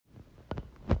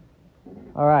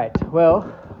All right. Well,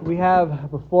 we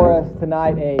have before us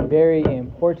tonight a very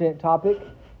important topic.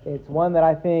 It's one that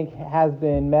I think has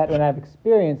been met, and I've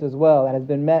experienced as well, that has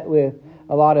been met with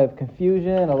a lot of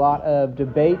confusion, a lot of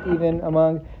debate even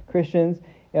among Christians,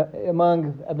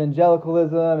 among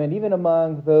evangelicalism, and even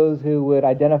among those who would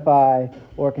identify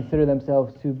or consider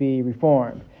themselves to be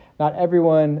Reformed. Not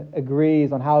everyone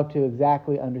agrees on how to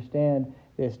exactly understand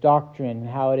this doctrine and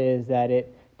how it is that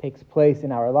it takes place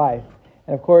in our life.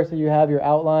 And of course, if you have your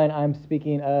outline, I'm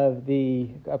speaking of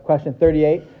question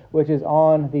 38, which is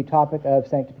on the topic of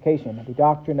sanctification, the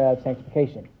doctrine of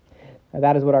sanctification. Now,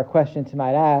 that is what our question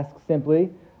tonight asks,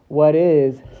 simply, what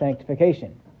is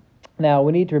sanctification? Now,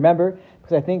 we need to remember,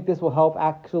 because I think this will help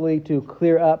actually to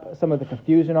clear up some of the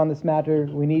confusion on this matter,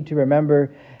 we need to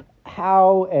remember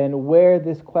how and where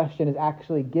this question is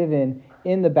actually given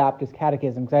in the Baptist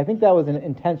Catechism, because I think that was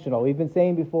intentional. We've been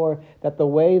saying before that the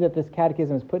way that this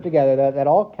catechism is put together, that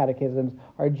all catechisms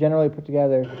are generally put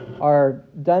together, are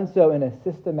done so in a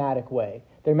systematic way.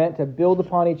 They're meant to build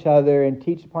upon each other and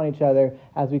teach upon each other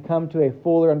as we come to a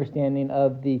fuller understanding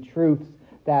of the truths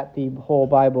that the whole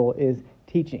Bible is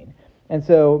teaching. And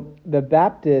so the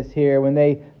Baptists here, when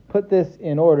they put this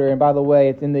in order, and by the way,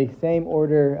 it's in the same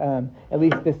order, at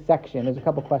least this section. There's a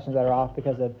couple questions that are off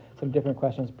because of some different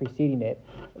questions preceding it.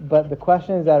 But the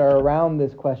questions that are around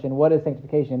this question, what is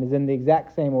sanctification, is in the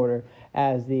exact same order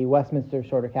as the Westminster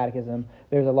Shorter Catechism.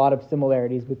 There's a lot of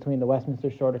similarities between the Westminster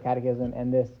Shorter Catechism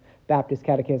and this Baptist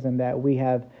Catechism that we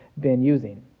have been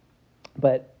using.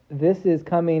 But this is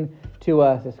coming to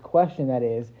us, this question that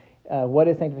is, what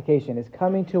is sanctification, is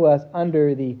coming to us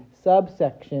under the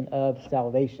subsection of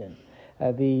salvation.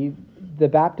 The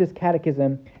Baptist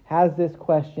Catechism has this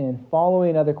question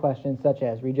following other questions such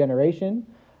as regeneration,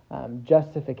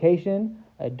 justification,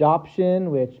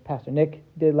 adoption, which Pastor Nick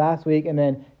did last week, and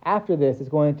then after this is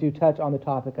going to touch on the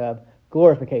topic of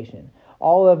glorification.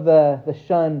 All of the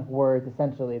shun words,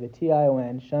 essentially, the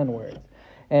T-I-O-N shun words.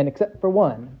 And except for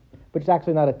one, which is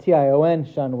actually not a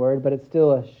T-I-O-N shun word, but it's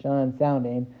still a shun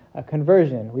sounding,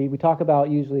 conversion. We talk about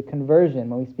usually conversion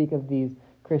when we speak of these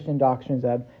Christian doctrines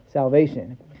of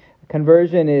salvation.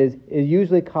 Conversion is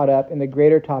usually caught up in the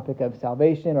greater topic of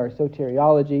salvation or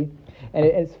soteriology, and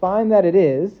it's fine that it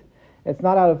is. It's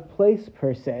not out of place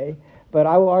per se, but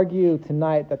I will argue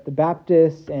tonight that the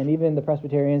Baptists and even the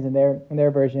Presbyterians in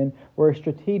their version were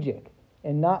strategic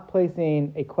in not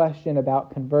placing a question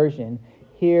about conversion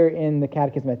here in the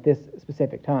Catechism at this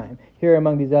specific time, here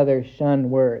among these other shun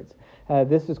words.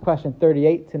 This is question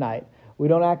 38 tonight. We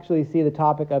don't actually see the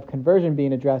topic of conversion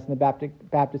being addressed in the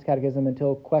Baptist Catechism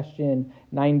until question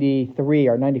 93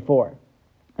 or 94. And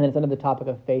then it's under the topic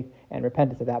of faith and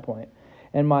repentance at that point.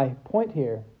 And my point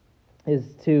here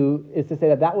is to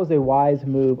say that was a wise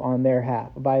move on their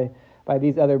half by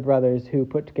these other brothers who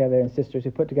put together and sisters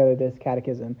who put together this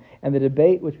catechism. And the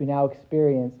debate which we now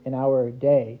experience in our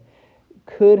day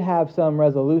could have some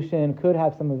resolution, could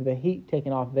have some of the heat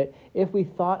taken off of it if we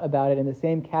thought about it in the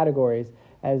same categories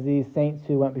as these saints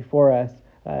who went before us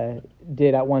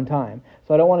did at one time.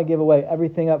 So I don't want to give away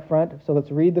everything up front, so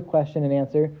let's read the question and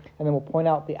answer, and then we'll point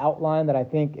out the outline that I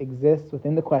think exists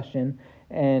within the question.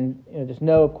 And just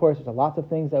know, of course, there's lots of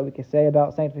things that we could say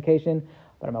about sanctification,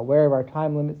 but I'm aware of our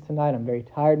time limits tonight. I'm very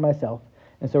tired myself,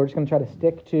 and so we're just going to try to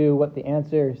stick to what the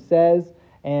answer says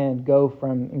and go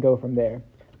from there,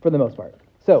 for the most part.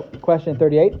 So, question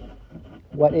 38,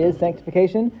 what is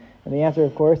sanctification? And the answer,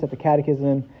 of course, that the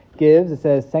Catechism gives, it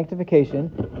says,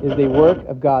 sanctification is the work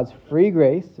of God's free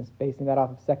grace. It's basing that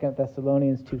off of 2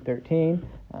 Thessalonians 2:13.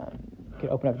 You can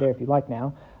open up there if you'd like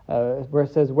now. Where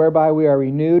it says, whereby we are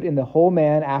renewed in the whole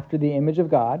man after the image of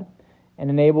God, and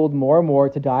enabled more and more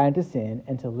to die unto sin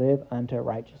and to live unto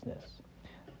righteousness.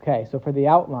 Okay, so for the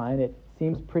outline, it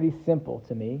seems pretty simple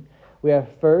to me. We have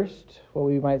first what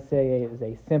we might say is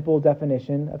a simple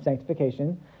definition of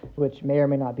sanctification, which may or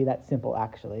may not be that simple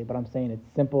actually, but I'm saying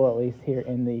it's simple at least here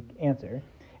in the answer.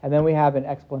 And then we have an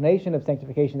explanation of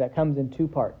sanctification that comes in two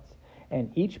parts.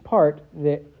 And each part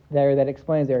that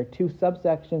explains there are two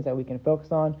subsections that we can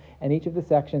focus on, and each of the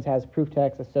sections has proof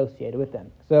text associated with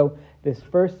them. So this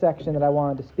first section that I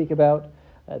wanted to speak about,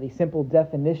 the simple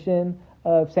definition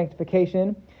of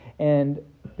sanctification, and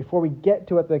before we get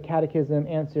to what the Catechism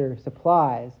answer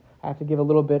supplies, I have to give a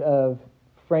little bit of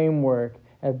framework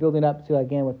of building up to,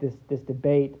 again, with this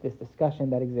debate, this discussion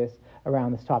that exists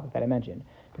around this topic that I mentioned,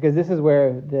 because this is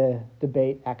where the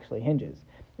debate actually hinges.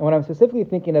 And what I'm specifically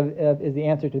thinking of is the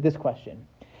answer to this question.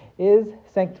 Is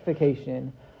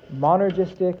sanctification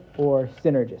monergistic or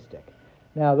synergistic?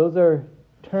 Now, those are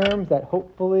terms that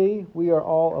hopefully we are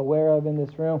all aware of in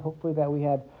this room, hopefully that we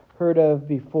have heard of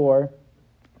before.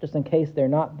 Just in case they're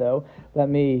not, though, let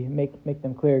me make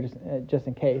them clear just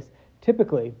in case.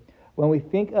 Typically, when we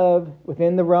think of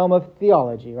within the realm of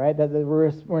theology, right, that we're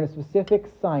in a specific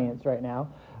science right now,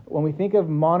 when we think of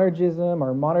monergism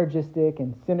or monergistic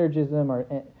and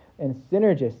synergism and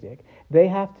synergistic, they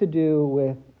have to do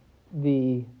with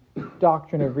the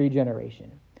doctrine of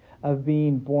regeneration, of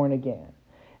being born again.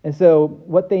 And so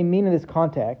what they mean in this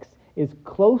context is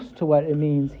close to what it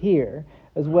means here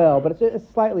as well, but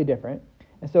it's slightly different.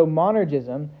 And so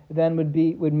monergism then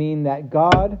would mean that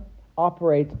God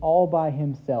operates all by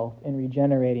himself in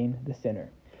regenerating the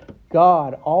sinner.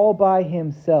 God, all by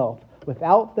himself,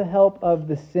 without the help of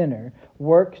the sinner,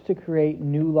 works to create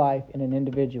new life in an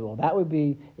individual. That would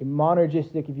be a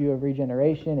monergistic view of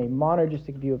regeneration, a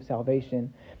monergistic view of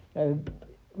salvation.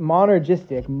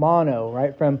 Monergistic, mono,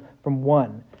 right, from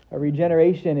one. A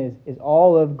regeneration is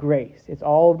all of grace. It's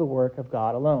all of the work of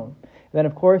God alone. Then,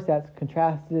 of course, that's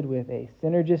contrasted with a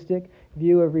synergistic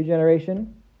view of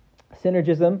regeneration.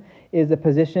 Synergism is the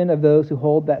position of those who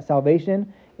hold that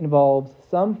salvation involves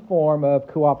some form of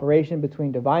cooperation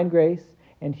between divine grace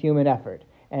and human effort.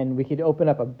 And we could open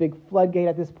up a big floodgate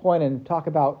at this point and talk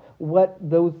about what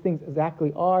those things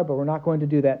exactly are, but we're not going to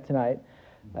do that tonight.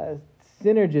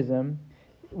 Synergism,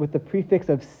 with the prefix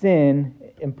of sin,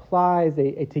 implies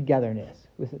a togetherness,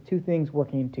 with the two things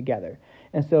working together.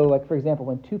 And so, like, for example,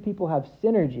 when two people have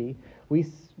synergy, we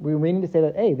need to say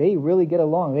that, hey, they really get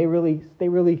along. They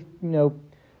really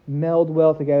meld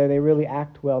well together. They really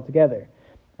act well together.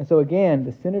 And so, again,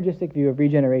 the synergistic view of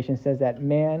regeneration says that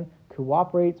man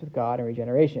cooperates with God in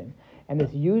regeneration. And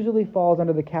this usually falls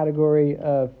under the category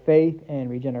of faith and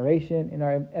regeneration in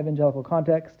our evangelical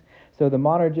context. So the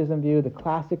monergism view, the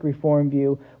classic Reform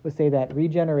view, would say that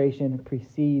regeneration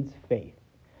precedes faith.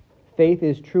 Faith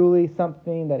is truly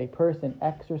something that a person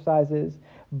exercises,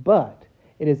 but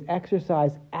it is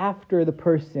exercised after the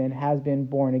person has been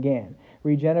born again.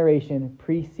 Regeneration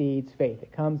precedes faith.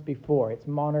 It comes before. It's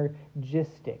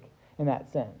monergistic in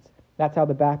that sense. That's how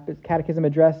the Baptist Catechism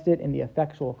addressed it in the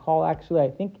effectual call. Actually, I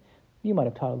think you might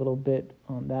have taught a little bit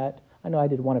on that. I know I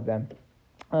did one of them.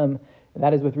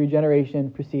 That is with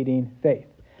regeneration preceding faith.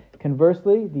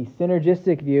 Conversely, the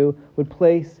synergistic view would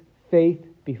place faith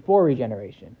before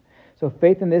regeneration. So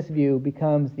faith in this view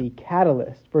becomes the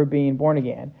catalyst for being born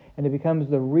again, and it becomes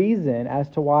the reason as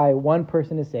to why one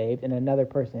person is saved and another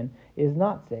person is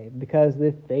not saved, because of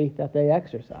the faith that they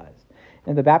exercised.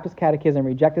 And the Baptist Catechism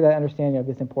rejected that understanding of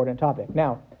this important topic.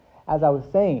 Now, as I was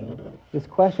saying, this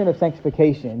question of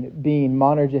sanctification being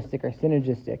monergistic or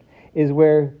synergistic is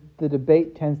where the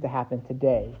debate tends to happen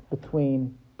today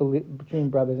between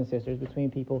brothers and sisters, between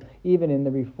people, even in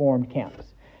the Reformed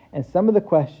camps. And some of the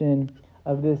question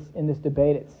of this in this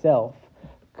debate itself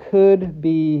could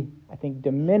be, I think,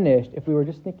 diminished if we were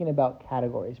just thinking about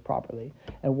categories properly.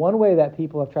 And one way that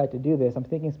people have tried to do this, I'm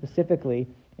thinking specifically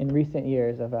in recent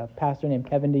years of a pastor named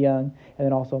Kevin DeYoung and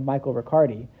then also Michael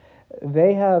Riccardi.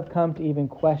 They have come to even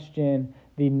question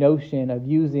the notion of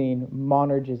using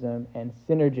monergism and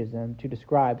synergism to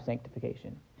describe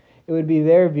sanctification. It would be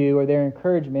their view or their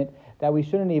encouragement that we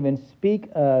shouldn't even speak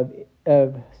of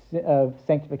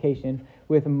sanctification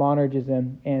with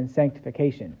monergism and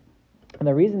sanctification. And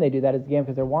the reason they do that is, again,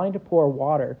 because they're wanting to pour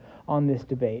water on this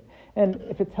debate. And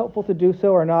if it's helpful to do so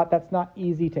or not, that's not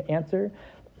easy to answer.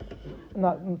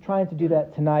 I'm trying to do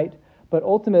that tonight, but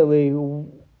ultimately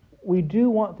we do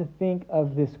want to think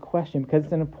of this question because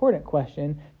it's an important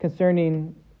question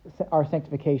concerning our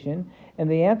sanctification. And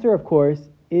the answer, of course,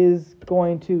 is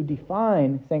going to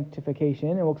define sanctification,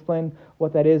 and we'll explain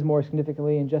what that is more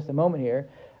significantly in just a moment here.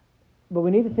 But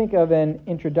we need to think of an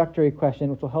introductory question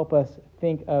which will help us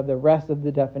think of the rest of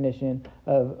the definition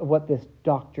of what this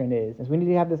doctrine is. And so we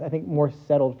need to have this, I think, more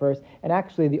settled first. And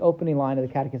actually, the opening line of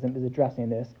the Catechism is addressing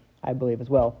this, I believe, as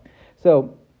well.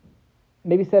 So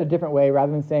maybe said a different way,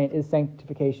 rather than saying, is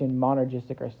sanctification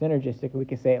monergistic or synergistic, we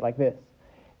could say it like this.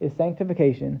 Is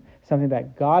sanctification something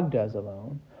that God does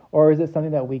alone, or is it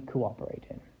something that we cooperate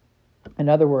in? In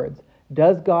other words,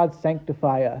 does God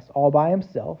sanctify us all by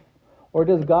himself, or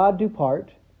does God do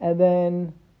part, and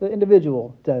then the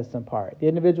individual does some part? The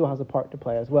individual has a part to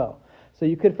play as well. So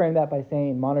you could frame that by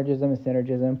saying monergism and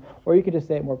synergism, or you could just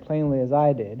say it more plainly as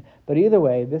I did. But either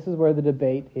way, this is where the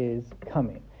debate is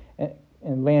coming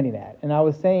and landing at. And I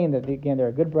was saying that, again, there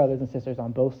are good brothers and sisters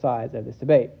on both sides of this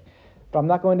debate. But I'm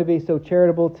not going to be so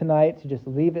charitable tonight to just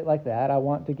leave it like that. I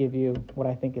want to give you what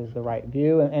I think is the right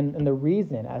view and the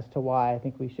reason as to why I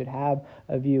think we should have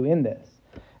a view in this.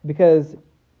 Because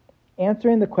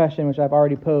answering the question, which I've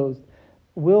already posed,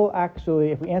 will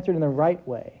actually, if we answer it in the right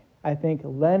way, I think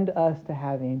lend us to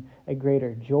having a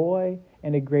greater joy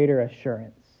and a greater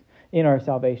assurance. in our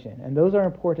salvation. And those are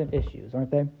important issues,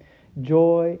 aren't they?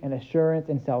 Joy and assurance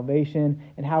in salvation,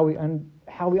 and how we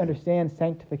understand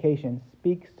sanctification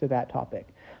speaks to that topic.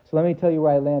 So let me tell you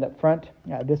where I land up front.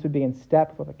 This would be in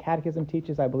step with what the Catechism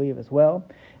teaches, I believe, as well.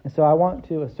 And so I want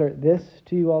to assert this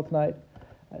to you all tonight.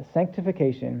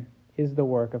 Sanctification is the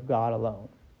work of God alone.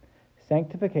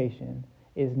 Sanctification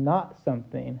is not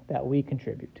something that we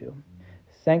contribute to.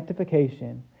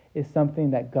 Sanctification is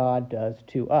something that God does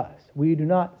to us. We do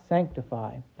not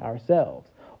sanctify ourselves.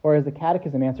 Or as the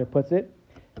Catechism answer puts it,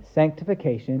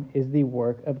 sanctification is the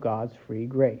work of God's free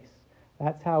grace.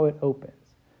 That's how it opens.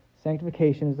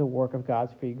 Sanctification is the work of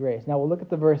God's free grace. Now we'll look at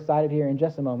the verse cited here in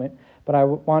just a moment, but I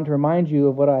want to remind you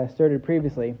of what I asserted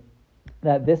previously,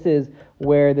 that this is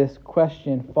where this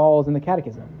question falls in the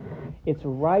Catechism. It's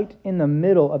right in the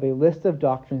middle of a list of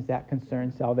doctrines that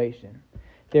concern salvation.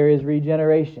 There is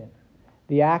regeneration,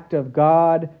 the act of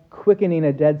God quickening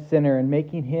a dead sinner and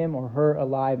making him or her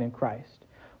alive in Christ.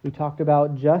 We talked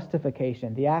about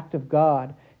justification, the act of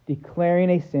God declaring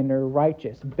a sinner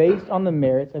righteous based on the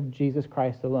merits of Jesus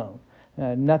Christ alone.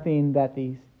 Nothing that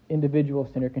the individual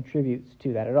sinner contributes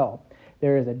to that at all.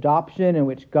 There is adoption, in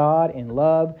which God, in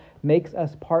love, makes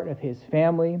us part of his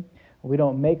family. We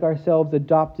don't make ourselves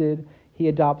adopted. He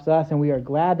adopts us, and we are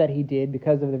glad that he did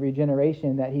because of the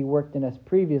regeneration that he worked in us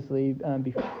previously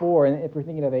before. And if we're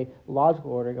thinking of a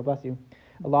logical order, God bless you,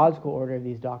 a logical order of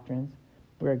these doctrines,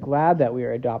 we are glad that we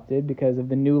are adopted because of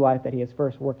the new life that he has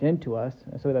first worked into us,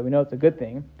 so that we know it's a good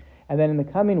thing. And then in the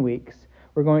coming weeks,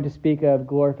 we're going to speak of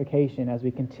glorification as we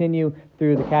continue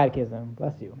through the Catechism.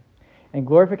 Bless you. And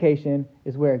glorification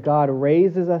is where God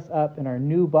raises us up in our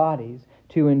new bodies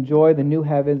to enjoy the new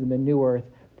heavens and the new earth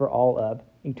for all of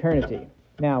eternity.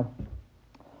 Now,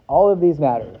 all of these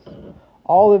matters,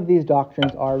 all of these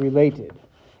doctrines are related,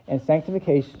 and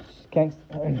sanctification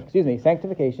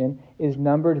is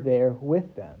numbered there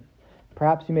with them.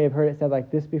 Perhaps you may have heard it said like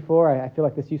this before. I feel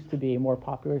like this used to be a more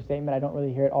popular statement. I don't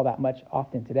really hear it all that much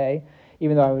often today,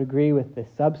 even though I would agree with the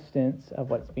substance of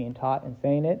what's being taught and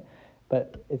saying it.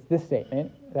 But it's this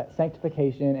statement, that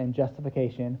sanctification and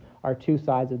justification are two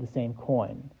sides of the same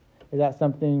coin. Is that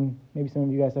something maybe some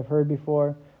of you guys have heard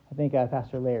before? I think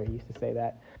Pastor Larry used to say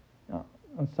that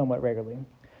somewhat regularly.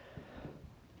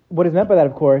 What is meant by that,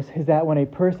 of course, is that when a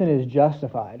person is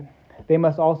justified, they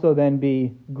must also then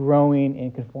be growing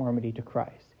in conformity to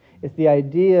Christ. It's the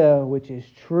idea, which is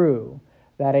true,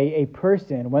 that a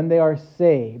person, when they are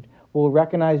saved, will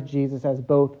recognize Jesus as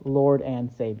both Lord and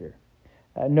Savior.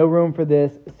 No room for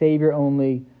this Savior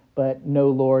only, but no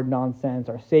Lord nonsense,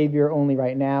 or Savior only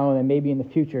right now, and then maybe in the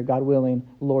future, God willing,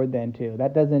 Lord then too.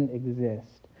 That doesn't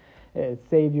exist. It's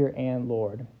Savior and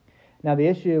Lord. Now the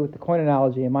issue with the coin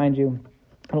analogy, and mind you,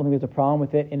 I don't think there's a problem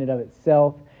with it in and of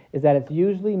itself, is that it's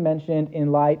usually mentioned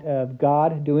in light of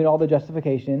God doing all the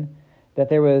justification, that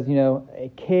there was,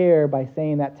 a care by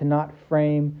saying that to not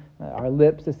frame our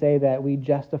lips to say that we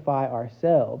justify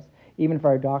ourselves, even if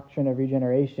our doctrine of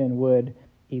regeneration would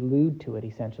allude to it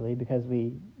essentially, because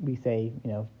we say,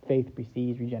 faith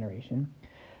precedes regeneration.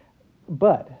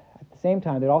 But at the same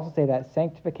time, they'd also say that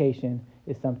sanctification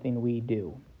is something we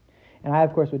do. And I,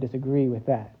 of course, would disagree with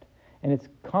that. And it's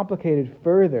complicated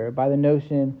further by the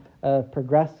notion of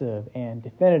progressive and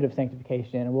definitive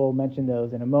sanctification, and we'll mention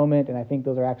those in a moment, and I think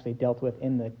those are actually dealt with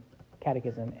in the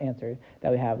Catechism answer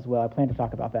that we have as well. I plan to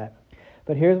talk about that.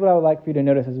 But here's what I would like for you to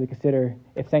notice as we consider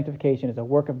if sanctification is a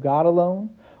work of God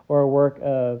alone or a work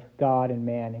of God and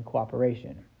man in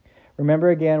cooperation.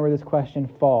 Remember again where this question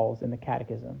falls in the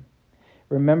Catechism.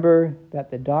 Remember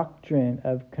that the doctrine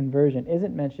of conversion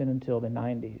isn't mentioned until the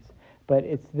 90s, but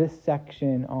it's this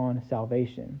section on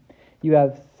salvation. You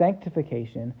have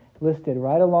sanctification listed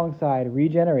right alongside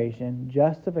regeneration,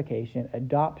 justification,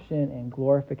 adoption, and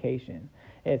glorification.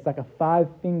 It's like a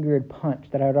five-fingered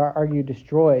punch that I would argue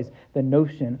destroys the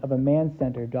notion of a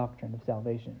man-centered doctrine of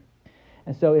salvation.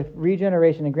 And so if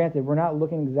regeneration, and granted, we're not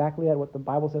looking exactly at what the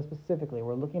Bible says specifically.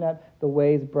 We're looking at the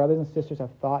ways brothers and sisters have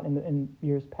thought in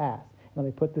years past, and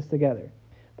they put this together.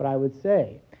 But I would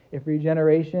say, if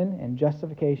regeneration and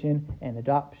justification and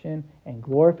adoption and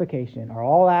glorification are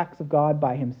all acts of God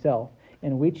by himself,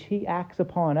 in which he acts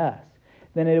upon us,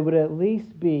 then it would at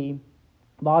least be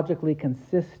logically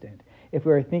consistent. If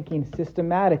we are thinking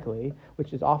systematically,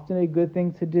 which is often a good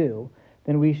thing to do,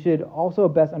 then we should also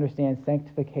best understand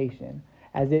sanctification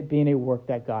as it being a work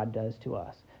that God does to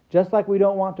us. Just like we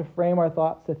don't want to frame our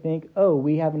thoughts to think,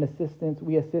 we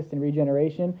assist in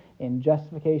regeneration, in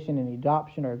justification, in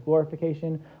adoption, or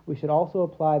glorification, we should also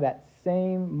apply that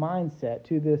same mindset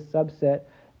to this subset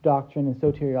doctrine and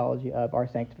soteriology of our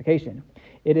sanctification.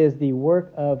 It is the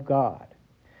work of God.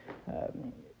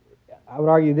 I would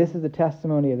argue this is the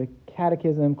testimony of the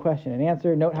Catechism question and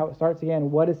answer. Note how it starts again.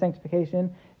 What is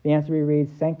sanctification? The answer we read,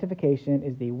 sanctification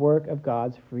is the work of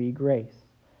God's free grace.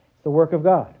 It's the work of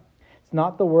God. It's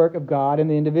not the work of God in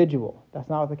the individual. That's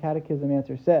not what the Catechism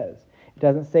answer says. It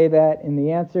doesn't say that in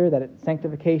the answer, that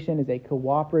sanctification is a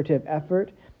cooperative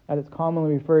effort, as it's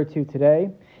commonly referred to today.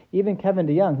 Even Kevin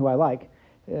DeYoung, who I like,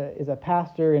 is a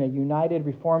pastor in a United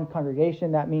Reformed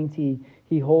congregation. That means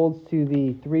he holds to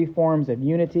the three forms of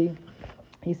unity.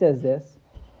 He says this.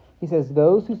 He says,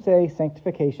 those who say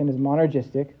sanctification is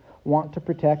monergistic want to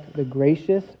protect the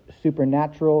gracious,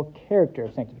 supernatural character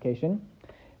of sanctification.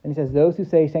 And he says, those who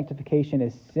say sanctification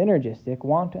is synergistic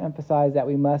want to emphasize that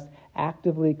we must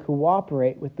actively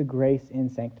cooperate with the grace in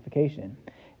sanctification.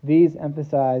 These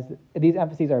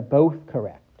emphases are both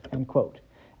correct, end quote.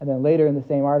 And then later in the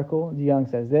same article, DeYoung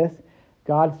says this,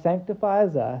 God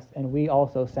sanctifies us and we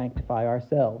also sanctify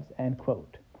ourselves, end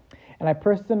quote. And I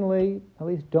personally, at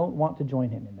least, don't want to join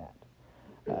him in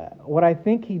that. What I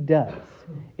think he does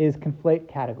is conflate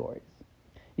categories.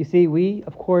 You see, we,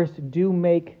 of course, do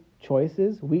make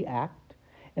choices. We act,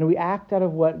 and we act out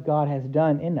of what God has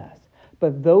done in us.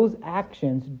 But those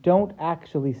actions don't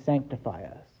actually sanctify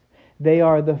us. They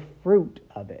are the fruit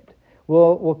of it.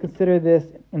 We'll consider this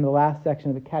in the last section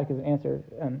of the Catechism answer,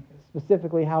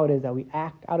 specifically how it is that we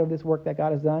act out of this work that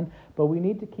God has done. But we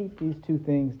need to keep these two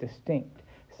things distinct,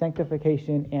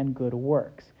 sanctification and good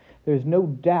works. There's no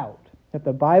doubt that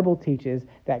the Bible teaches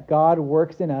that God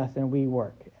works in us and we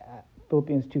work,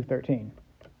 Philippians 2:13.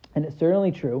 And it's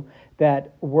certainly true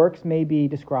that works may be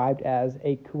described as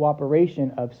a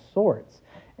cooperation of sorts.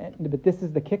 But this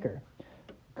is the kicker.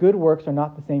 Good works are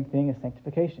not the same thing as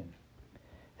sanctification.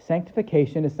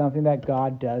 Sanctification is something that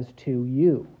God does to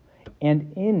you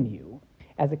and in you.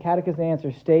 As the Catechism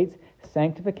answer states,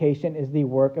 sanctification is the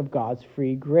work of God's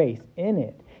free grace. In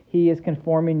it, He is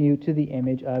conforming you to the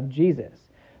image of Jesus.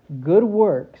 Good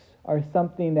works are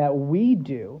something that we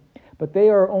do, but they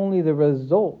are only the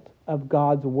result of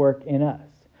God's work in us.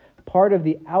 Part of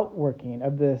the outworking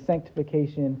of the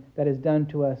sanctification that is done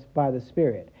to us by the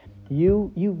Spirit.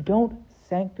 You don't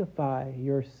sanctify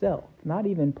yourself, not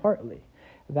even partly.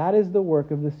 That is the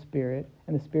work of the Spirit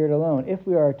and the Spirit alone, if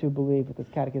we are to believe what this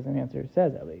Catechism answer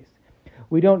says, at least.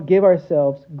 We don't give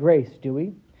ourselves grace, do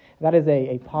we? That is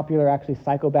a popular, actually,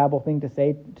 psychobabble thing to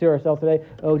say to ourselves today.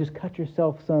 Oh, just cut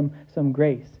yourself some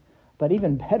grace. But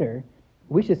even better,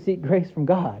 we should seek grace from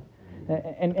God.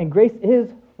 And grace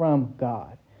is from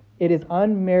God. It is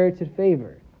unmerited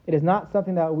favor. It is not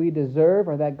something that we deserve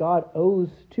or that God owes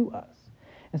to us.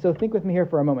 And so think with me here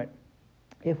for a moment.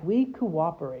 If we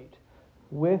cooperate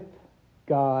with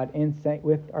God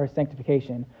with our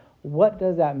sanctification, what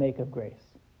does that make of grace?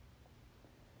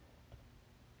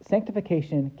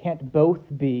 Sanctification can't both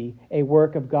be a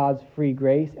work of God's free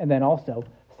grace and then also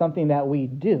something that we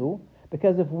do,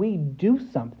 because if we do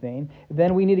something,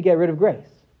 then we need to get rid of grace.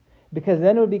 Because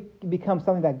then it would become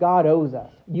something that God owes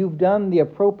us. You've done the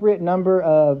appropriate number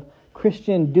of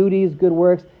Christian duties, good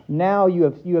works. Now you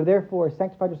have therefore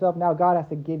sanctified yourself. Now God has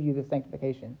to give you the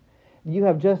sanctification. You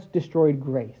have just destroyed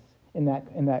grace in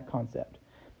that concept.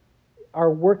 Our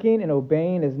working and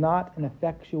obeying is not an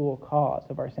effectual cause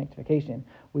of our sanctification.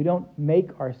 We don't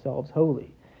make ourselves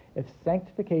holy. If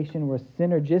sanctification were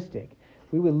synergistic,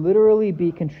 we would literally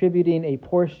be contributing a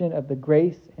portion of the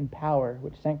grace and power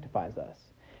which sanctifies us.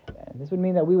 And this would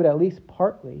mean that we would at least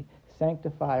partly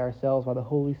sanctify ourselves while the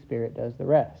Holy Spirit does the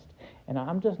rest. And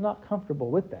I'm just not comfortable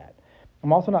with that.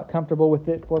 I'm also not comfortable with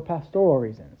it for pastoral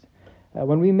reasons.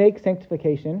 When we make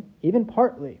sanctification, even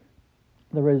partly,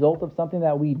 the result of something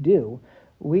that we do,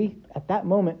 we, at that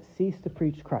moment, cease to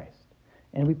preach Christ,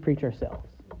 and we preach ourselves.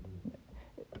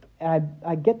 And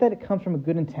I get that it comes from a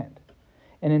good intent,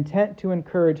 an intent to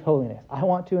encourage holiness. I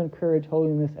want to encourage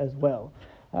holiness as well,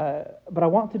 but I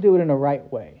want to do it in a right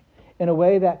way, in a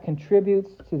way that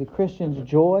contributes to the Christian's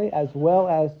joy as well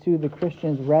as to the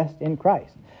Christian's rest in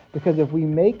Christ. Because if we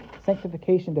make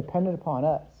sanctification dependent upon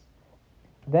us,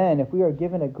 then if we are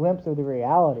given a glimpse of the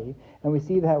reality and we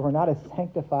see that we're not as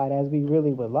sanctified as we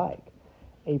really would like,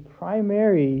 a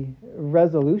primary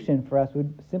resolution for us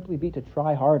would simply be to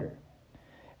try harder.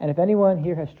 And if anyone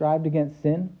here has strived against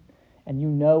sin, and you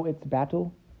know its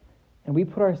battle, and we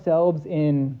put ourselves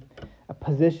in a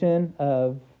position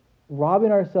of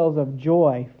robbing ourselves of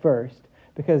joy first,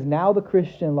 because now the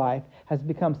Christian life has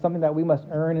become something that we must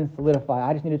earn and solidify.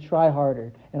 I just need to try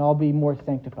harder, and I'll be more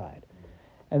sanctified.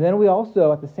 And then we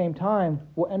also, at the same time,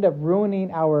 will end up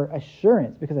ruining our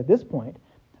assurance, because at this point,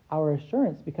 our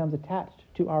assurance becomes attached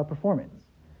to our performance.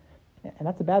 And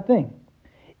that's a bad thing.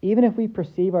 Even if we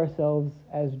perceive ourselves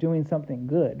as doing something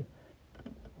good,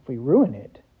 if we ruin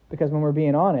it, Because when we're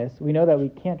being honest, we know that we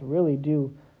can't really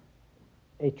do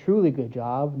a truly good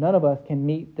job. None of us can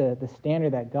meet the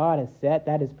standard that God has set.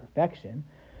 That is perfection.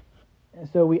 And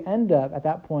so we end up at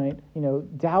that point,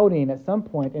 doubting at some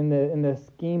point in the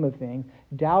scheme of things,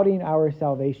 doubting our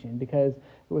salvation because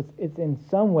it's in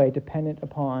some way dependent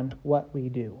upon what we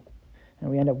do. And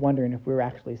we end up wondering if we're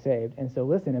actually saved. And so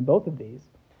listen, in both of these,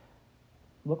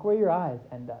 look where your eyes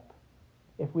end up.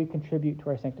 If we contribute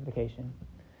to our sanctification,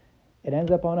 it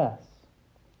ends up on us.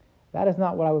 That is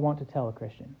not what I would want to tell a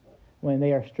Christian when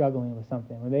they are struggling with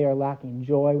something, when they are lacking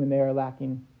joy, when they are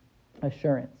lacking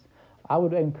assurance. I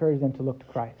would encourage them to look to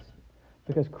Christ,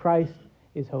 because Christ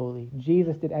is holy.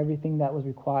 Jesus did everything that was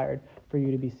required for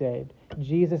you to be saved.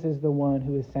 Jesus is the one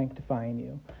who is sanctifying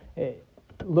you.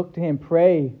 Look to him,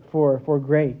 pray for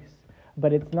grace,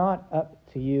 but it's not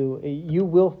up to you. You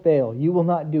will fail. You will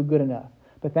not do good enough.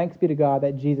 But thanks be to God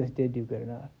that Jesus did do good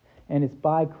enough. And it's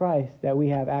by Christ that we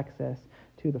have access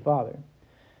to the Father.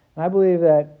 And I believe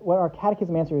that what our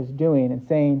catechism answer is doing and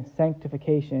saying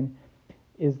sanctification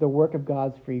is the work of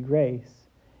God's free grace,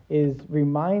 is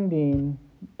reminding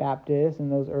Baptists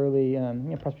and those early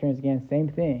Presbyterians, again, same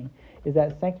thing, is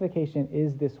that sanctification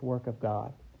is this work of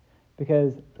God,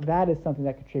 because that is something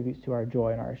that contributes to our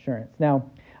joy and our assurance.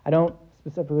 Now, I don't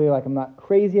specifically, I'm not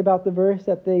crazy about the verse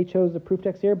that they chose the proof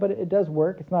text here, but it does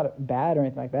work. It's not bad or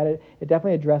anything like that. It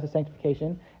definitely addresses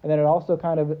sanctification, and then it also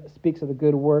kind of speaks of the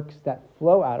good works that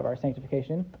flow out of our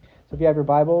sanctification. So if you have your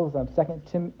Bibles,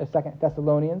 2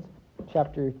 Thessalonians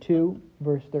chapter 2,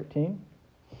 verse 13.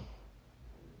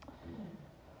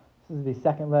 This is the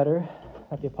second letter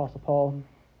that the Apostle Paul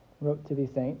wrote to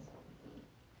these saints.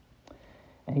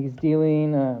 And he's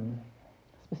dealing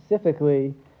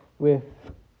specifically with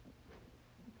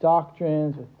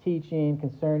doctrines, with teaching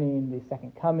concerning the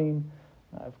second coming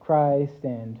of Christ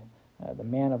and the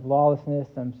man of lawlessness,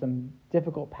 some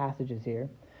difficult passages here.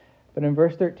 But in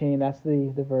verse 13, that's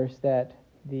the verse that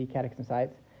the Catechism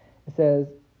cites. It says,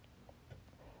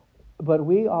 but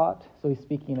we ought, so he's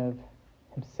speaking of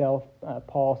himself,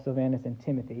 Paul, Silvanus, and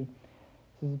Timothy.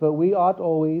 He says, but we ought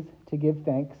always to give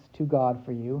thanks to God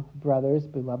for you, brothers,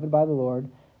 beloved by the Lord,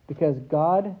 because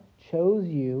God chose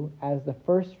you as the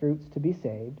first fruits to be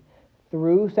saved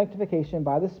through sanctification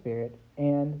by the Spirit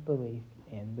and belief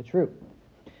in the truth.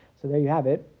 So there you have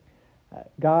it.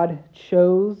 God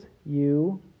chose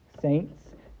you, saints,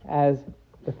 as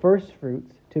the first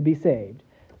fruits to be saved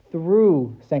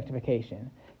through sanctification.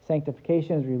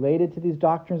 Sanctification is related to these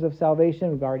doctrines of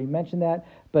salvation. We've already mentioned that.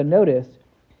 But notice,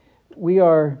 we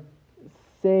are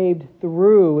saved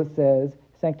through, it says,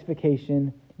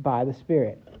 sanctification by the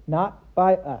Spirit. Not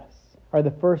by us, are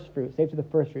the first fruits, saved to the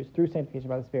first fruits through sanctification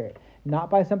by the Spirit. Not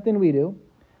by something we do,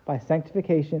 by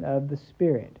sanctification of the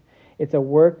Spirit. It's a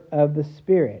work of the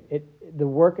Spirit. The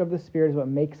work of the Spirit is what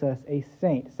makes us a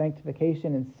saint.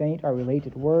 Sanctification and saint are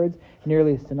related words,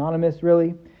 nearly synonymous,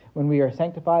 really. When we are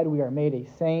sanctified, we are made a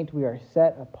saint. We are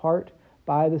set apart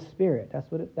by the Spirit. That's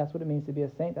what it means to be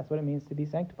a saint. That's what it means to be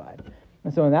sanctified.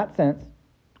 And so in that sense,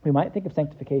 we might think of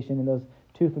sanctification in those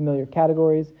two familiar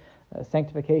categories.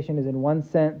 Sanctification is in one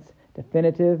sense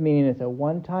definitive, meaning it's a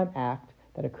one-time act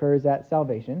that occurs at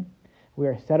salvation. We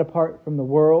are set apart from the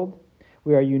world.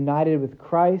 We are united with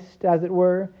Christ, as it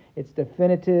were. It's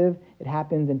definitive. It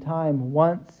happens in time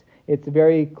once. It's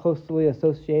very closely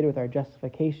associated with our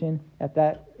justification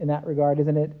in that regard,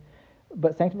 isn't it?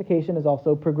 But sanctification is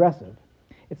also progressive.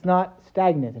 It's not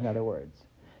stagnant, in other words.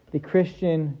 The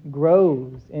Christian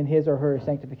grows in his or her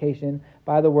sanctification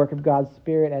by the work of God's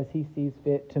Spirit as he sees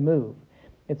fit to move.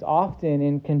 It's often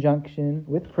in conjunction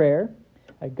with prayer.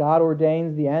 God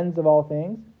ordains the ends of all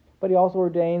things, but he also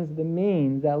ordains the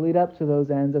means that lead up to those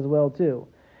ends as well, too.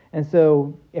 And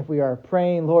so if we are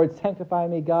praying, Lord, sanctify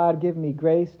me, God, give me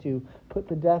grace to put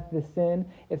to death this sin,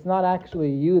 it's not actually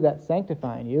you that's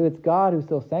sanctifying you. It's God who's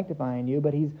still sanctifying you,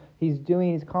 but he's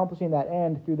accomplishing that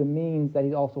end through the means that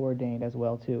he's also ordained as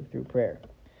well, too, through prayer.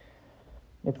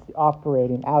 It's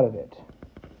operating out of it.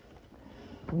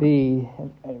 The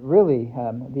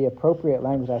appropriate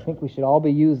language I think we should all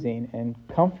be using and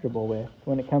comfortable with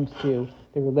when it comes to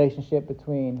the relationship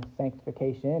between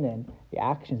sanctification and the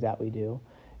actions that we do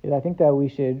is I think that we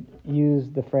should use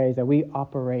the phrase that we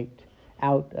operate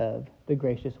out of the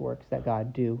gracious works that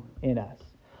God do in us.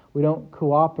 We don't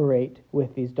cooperate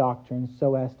with these doctrines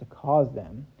so as to cause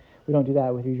them. We don't do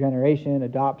that with regeneration,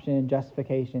 adoption,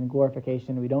 justification,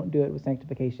 glorification. We don't do it with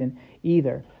sanctification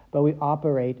either, but we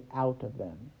operate out of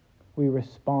them. We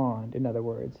respond, in other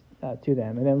words, to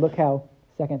them. And then look how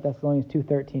 2 Thessalonians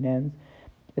 2:13 ends.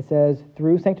 It says,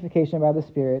 through sanctification by the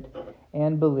Spirit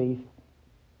and belief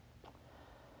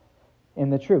in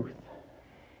the truth.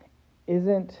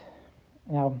 isn't,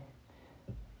 now,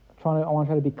 I want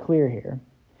to try to be clear here.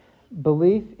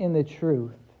 Belief in the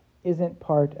truth isn't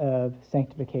part of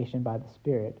sanctification by the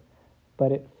Spirit,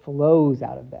 but it flows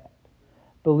out of that.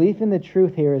 Belief in the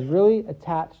truth here is really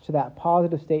attached to that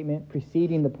positive statement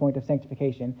preceding the point of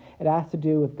sanctification. It has to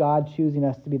do with God choosing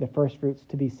us to be the first fruits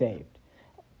to be saved.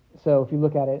 So if you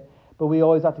look at it, but we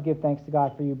always ought to give thanks to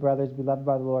God for you, brothers, beloved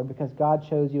by the Lord, because God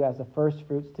chose you as the first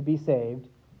fruits to be saved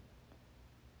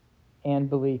and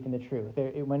belief in the truth.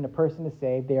 When a person is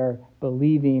saved, they are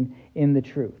believing in the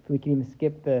truth. We can even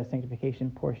skip the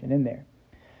sanctification portion in there.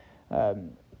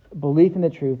 Belief in the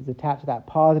truth is attached to that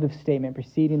positive statement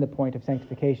preceding the point of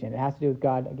sanctification. It has to do with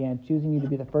God, again, choosing you to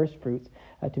be the first fruits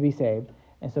to be saved.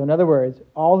 And so, in other words,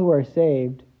 all who are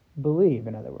saved believe,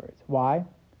 in other words. Why?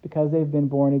 Because they've been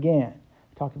born again.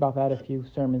 We talked about that a few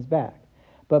sermons back.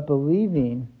 But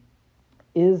believing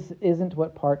isn't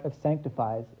what part of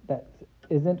sanctifies, that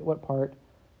isn't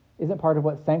part of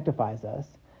what sanctifies us.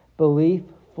 Belief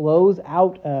flows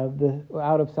out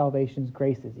of salvation's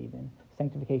graces even,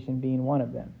 sanctification being one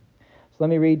of them. So let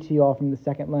me read to you all from the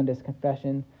Second Lundist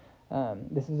Confession.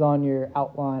 This is on your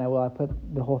outline. I put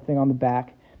the whole thing on the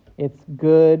back. It's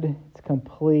good. It's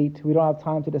complete. We don't have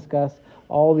time to discuss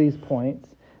all these points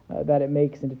that it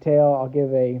makes in detail.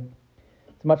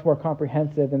 It's much more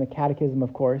comprehensive than the Catechism,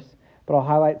 of course, but I'll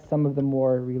highlight some of the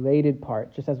more related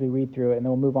parts just as we read through it, and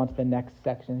then we'll move on to the next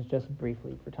sections just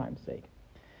briefly for time's sake.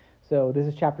 So this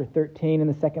is chapter 13 in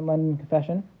the Second London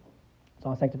Confession. It's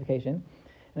on sanctification.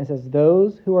 And it says,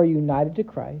 those who are united to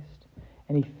Christ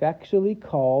and effectually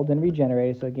called and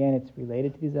regenerated, so again, it's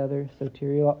related to these other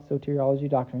soteriology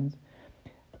doctrines.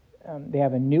 They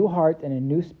have a new heart and a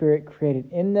new spirit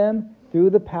created in them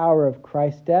through the power of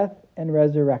Christ's death and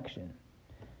resurrection.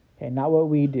 Okay, not what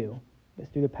we do.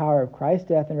 It's through the power of Christ's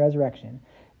death and resurrection.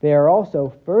 They are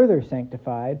also further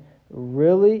sanctified,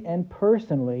 really and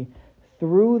personally,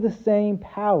 through the same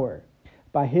power,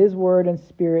 by His Word and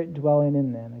Spirit dwelling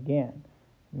in them. Again,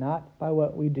 not by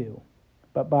what we do,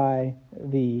 but by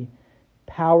the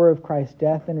power of Christ's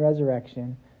death and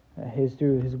resurrection,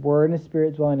 through His Word and His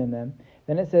Spirit dwelling in them.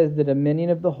 Then it says, the dominion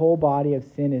of the whole body of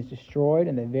sin is destroyed,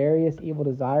 and the various evil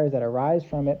desires that arise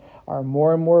from it are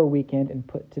more and more weakened and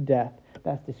put to death.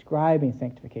 That's describing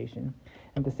sanctification.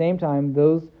 At the same time,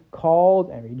 those called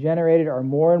and regenerated are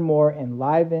more and more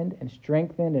enlivened and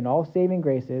strengthened in all saving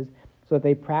graces, so that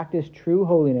they practice true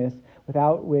holiness,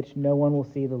 without which no one will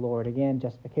see the Lord. Again,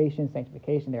 justification,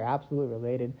 sanctification, they're absolutely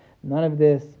related. None of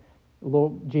this,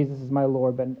 Lord, Jesus is my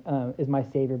Lord, but is my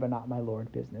Savior, but not my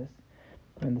Lord business.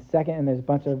 And the second, and there's a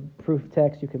bunch of proof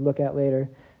texts you could look at later.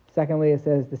 Secondly, it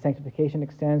says the sanctification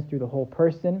extends through the whole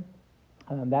person.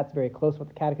 That's very close to what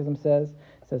the Catechism says.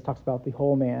 Talks about the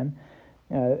whole man.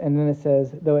 And then it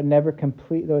says, though it's never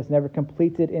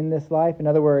completed in this life. In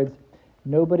other words,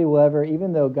 nobody will ever,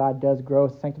 even though God does grow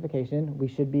sanctification, we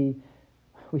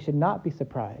should not be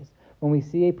surprised when we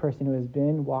see a person who has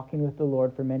been walking with the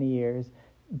Lord for many years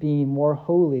being more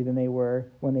holy than they were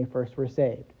when they first were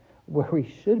saved. Where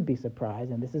we should be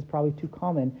surprised, and this is probably too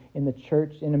common in the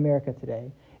church in America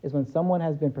today, is when someone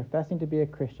has been professing to be a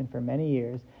Christian for many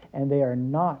years and they are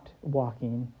not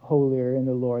walking holier in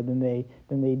the Lord than they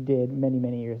did many,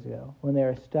 many years ago, when they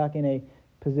are stuck in a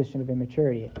position of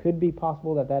immaturity. It could be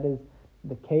possible that is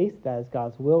the case, that is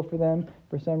God's will for them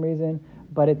for some reason,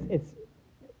 but it's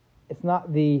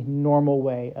not the normal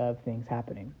way of things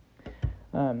happening.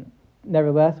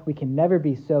 Nevertheless, we can never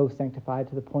be so sanctified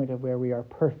to the point of where we are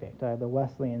perfect. The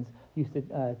Wesleyans used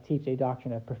to teach a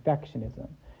doctrine of perfectionism,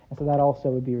 and so that also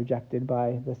would be rejected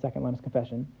by the Second London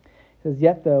Confession. It says,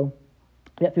 yet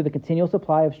through the continual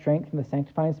supply of strength from the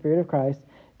sanctifying Spirit of Christ,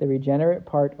 the regenerate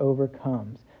part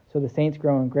overcomes. So the saints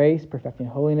grow in grace, perfecting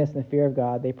holiness and the fear of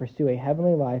God. They pursue a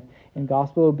heavenly life in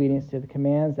gospel obedience to the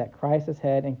commands that Christ as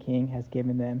head and king has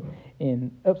given them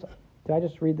in... Oops, did I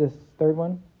just read this third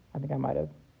one? I think I might have.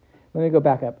 Let me go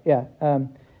back up. Yeah.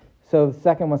 So the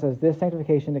second one says, this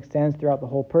sanctification extends throughout the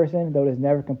whole person, though it is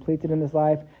never completed in this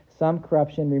life. Some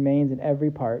corruption remains in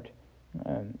every part.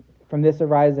 From this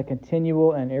arises a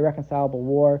continual and irreconcilable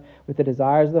war with the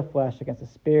desires of the flesh against the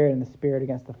spirit and the spirit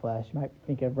against the flesh. You might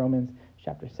think of Romans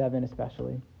chapter 7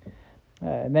 especially.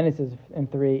 And then it says in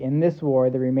 3, in this war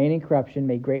the remaining corruption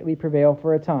may greatly prevail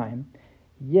for a time,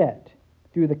 yet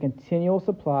through the continual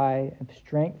supply of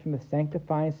strength from the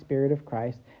sanctifying Spirit of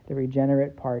Christ, the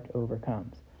regenerate part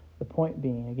overcomes. The point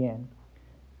being, again,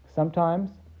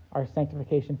 sometimes our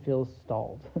sanctification feels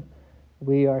stalled.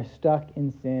 We are stuck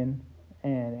in sin,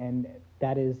 and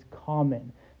that is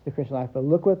common to the Christian life. But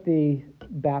look what the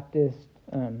Baptist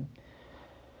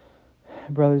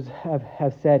brothers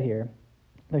have said here.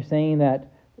 They're saying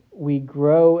that we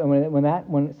grow, and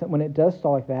when it does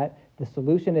stall like that, the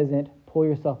solution isn't pull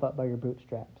yourself up by your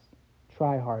bootstraps,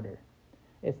 try harder.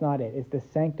 It's not it. It's the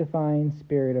sanctifying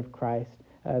Spirit of Christ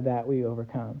that we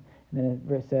overcome. And then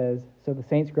verse says, so the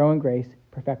saints grow in grace,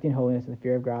 perfecting holiness in the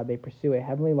fear of God. They pursue a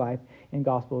heavenly life in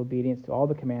gospel obedience to all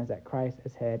the commands that Christ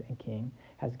as head and king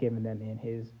has given them in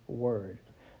his word.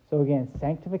 So again,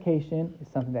 sanctification is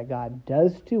something that God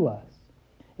does to us.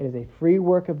 It is a free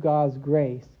work of God's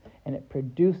grace, and it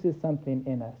produces something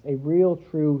in us, a real,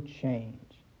 true change.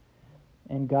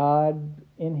 And God,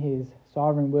 in his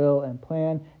sovereign will and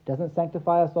plan, doesn't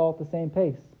sanctify us all at the same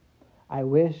pace. I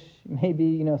wish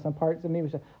maybe, some parts of me,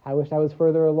 I wish I was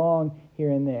further along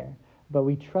here and there. But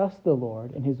we trust the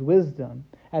Lord in his wisdom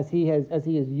as he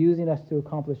is using us to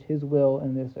accomplish his will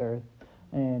in this earth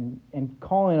and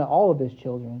calling all of his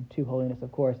children to holiness,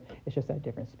 of course. It's just at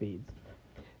different speeds.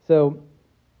 So,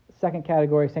 second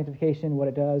category, sanctification, what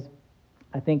it does.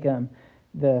 I think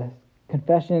the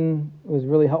confession was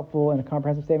really helpful in a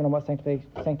comprehensive statement on what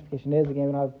sanctification is. Again,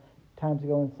 we don't have time to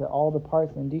go into all the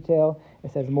parts in detail.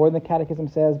 It says more than the Catechism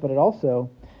says, but it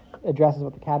also addresses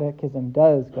what the Catechism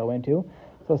does go into.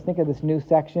 So let's think of this new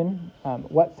section,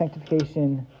 what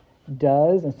sanctification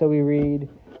does. And so we read,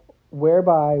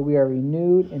 whereby we are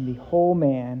renewed in the whole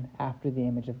man after the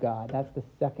image of God. That's the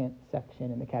second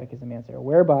section in the Catechism answer.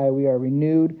 Whereby we are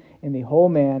renewed in the whole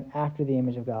man after the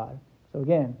image of God. So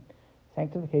again,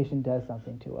 sanctification does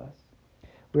something to us.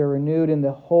 We are renewed in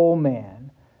the whole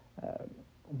man.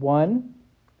 One,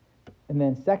 and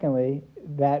then secondly,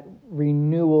 that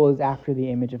renewal is after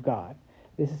the image of God.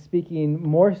 This is speaking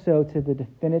more so to the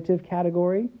definitive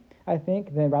category, I think,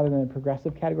 rather than the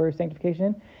progressive category of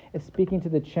sanctification. It's speaking to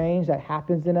the change that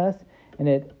happens in us, and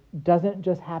it doesn't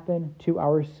just happen to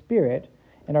our spirit,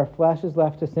 and our flesh is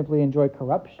left to simply enjoy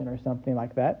corruption or something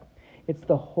like that. It's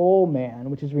the whole man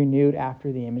which is renewed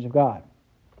after the image of God.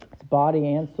 It's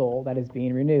body and soul that is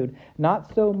being renewed.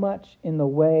 Not so much in the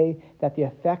way that the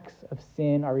effects of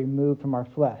sin are removed from our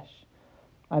flesh.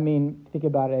 I mean, think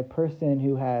about it, a person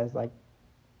who has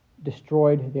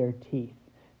destroyed their teeth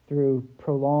through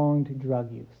prolonged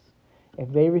drug use.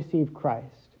 If they receive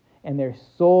Christ and their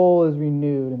soul is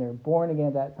renewed and they're born again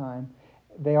at that time,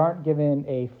 they aren't given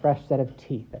a fresh set of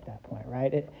teeth at that point,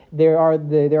 right? There are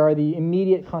the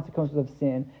immediate consequences of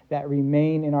sin that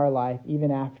remain in our life,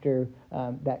 even after,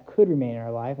 that could remain in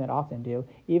our life, and often do,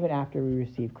 even after we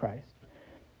receive Christ.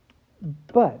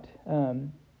 But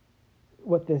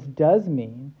what this does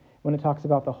mean, when it talks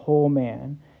about the whole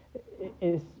man,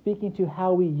 is speaking to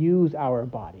how we use our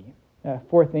body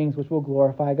for things which will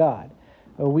glorify God.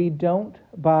 We don't,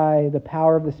 by the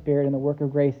power of the Spirit and the work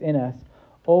of grace in us,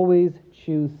 always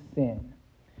choose sin.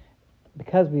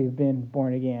 Because we've been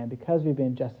born again, because we've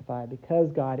been justified,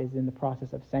 because God is in the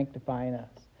process of sanctifying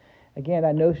us. Again,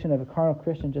 that notion of a carnal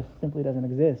Christian just simply doesn't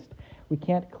exist. We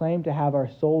can't claim to have our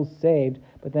souls saved,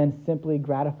 but then simply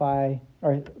desire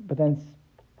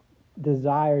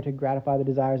to gratify the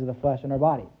desires of the flesh in our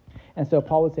body. And so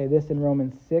Paul would say this in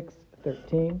Romans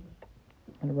 6:13.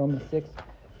 In Romans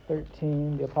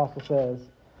 6:13, the apostle says,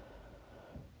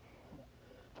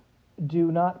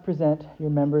 do not present your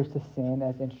members to sin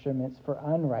as instruments for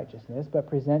unrighteousness, but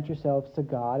present yourselves to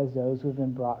God as those who have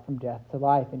been brought from death to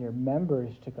life, and your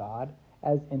members to God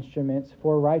as instruments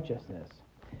for righteousness.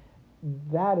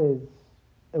 That is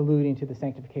alluding to the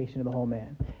sanctification of the whole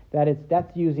man.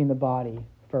 That's using the body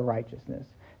for righteousness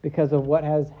because of what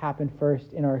has happened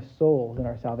first in our souls in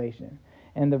our salvation.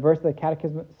 And the verse that the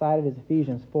Catechism cited is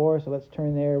Ephesians 4, so let's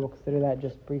turn there. We'll consider that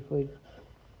just briefly.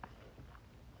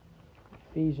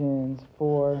 Ephesians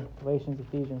 4, Galatians,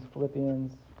 Ephesians,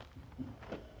 Philippians.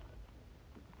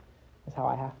 That's how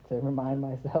I have to remind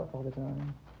myself all the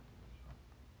time.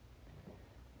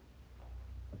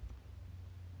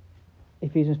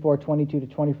 Ephesians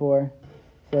 4:22-24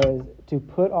 says, to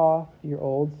put off your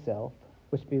old self,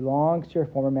 which belongs to your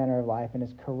former manner of life and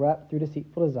is corrupt through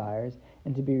deceitful desires,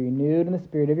 and to be renewed in the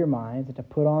spirit of your minds, and to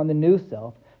put on the new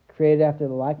self, created after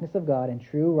the likeness of God in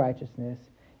true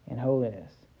righteousness and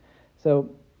holiness. So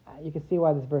you can see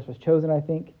why this verse was chosen, I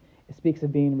think. It speaks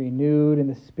of being renewed in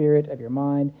the spirit of your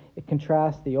mind. It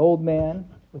contrasts the old man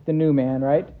with the new man,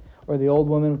 right? Or the old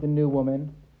woman with the new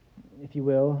woman, if you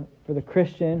will. For the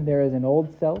Christian, there is an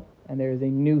old self and there is a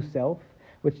new self,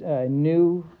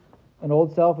 an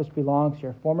old self which belongs to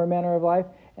your former manner of life,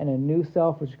 and a new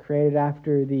self which is created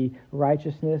after the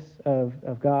righteousness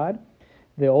of God.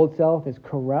 The old self is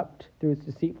corrupt through its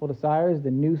deceitful desires. The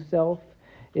new self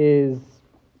is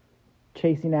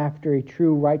chasing after a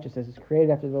true righteousness. It's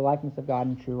created after the likeness of God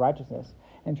in true righteousness.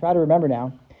 And try to remember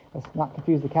now, let's not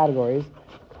confuse the categories.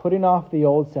 Putting off the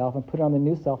old self and putting on the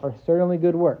new self are certainly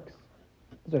good works.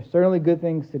 Those are certainly good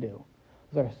things to do.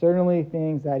 Those are certainly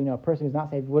things that, a person who's not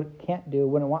saved can't do,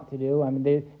 wouldn't want to do. I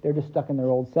mean, they're just stuck in their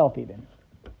old self even.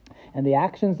 And the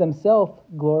actions themselves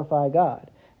glorify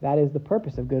God. That is the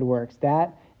purpose of good works.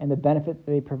 That and the benefit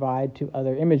they provide to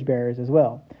other image bearers as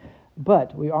well.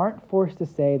 But we aren't forced to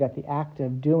say that the act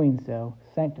of doing so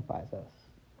sanctifies us.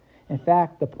 In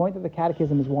fact, the point that the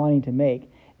Catechism is wanting to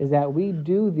make is that we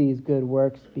do these good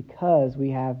works because we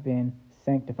have been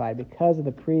sanctified, because of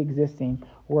the pre-existing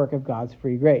work of God's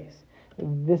free grace.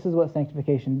 This is what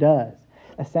sanctification does.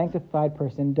 A sanctified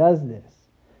person does this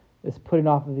putting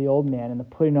off of the old man and the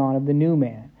putting on of the new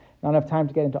man. Not enough time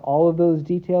to get into all of those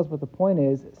details, but the point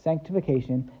is,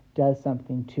 sanctification does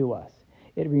something to us.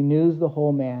 It renews the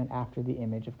whole man after the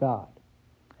image of God.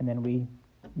 And then we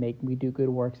do good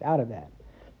works out of that.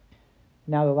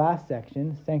 Now the last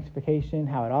section, sanctification,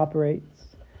 how it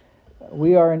operates.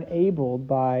 We are enabled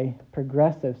by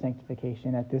progressive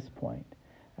sanctification at this point,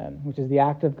 which is the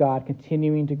act of God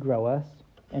continuing to grow us.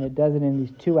 And it does it in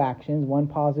these two actions, one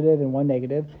positive and one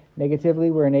negative.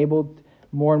 Negatively, we're enabled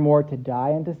more and more to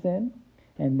die unto sin,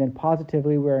 and then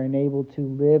positively we're enabled to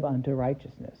live unto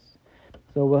righteousness.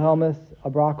 So Wilhelmus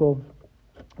Abrakel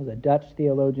was a Dutch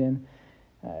theologian.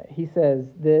 He says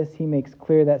this, he makes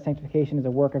clear that sanctification is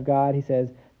a work of God. He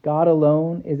says, God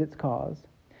alone is its cause.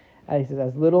 He says,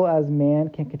 as little as man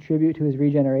can contribute to his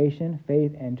regeneration,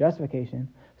 faith, and justification,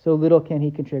 so little can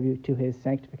he contribute to his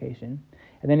sanctification.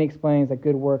 And then he explains that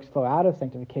good works flow out of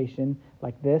sanctification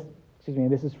like this.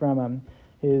 This is from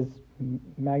his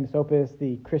magnus opus,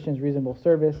 The Christian's Reasonable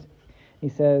Service. He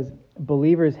says,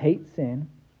 believers hate sin,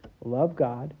 love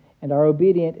God, and are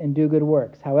obedient and do good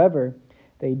works. However,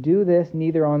 they do this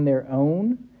neither on their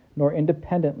own nor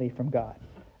independently from God.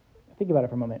 Think about it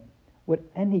for a moment. Would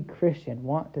any Christian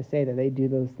want to say that they do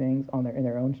those things in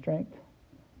their own strength?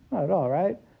 Not at all,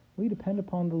 right? We depend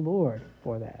upon the Lord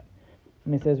for that.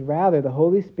 And it says, rather, the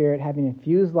Holy Spirit, having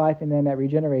infused life in them at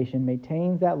regeneration,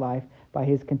 maintains that life by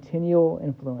his continual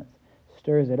influence,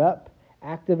 stirs it up,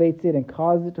 activates it, and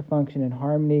causes it to function in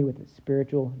harmony with its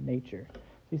spiritual nature. So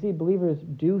you see, believers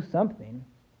do something.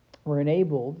 We're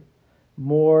enabled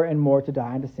more and more to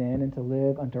die unto sin and to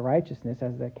live unto righteousness,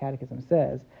 as the Catechism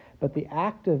says. But the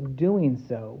act of doing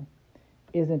so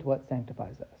isn't what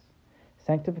sanctifies us.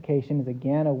 Sanctification is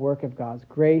again a work of God's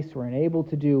grace. We're enabled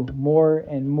to do more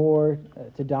and more,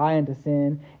 to die unto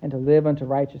sin and to live unto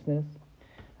righteousness.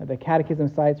 The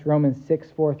Catechism cites Romans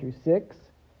 6:4-6.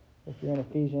 If you're in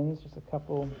Ephesians, just a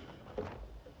couple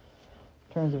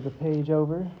turns of the page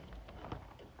over.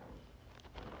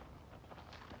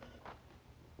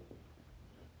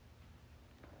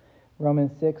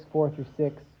 Romans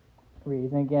 6:4-6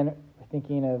 reads, and again, we're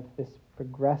thinking of this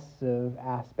progressive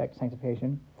aspect of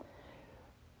sanctification.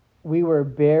 We were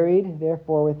buried,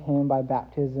 therefore, with him by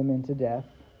baptism into death,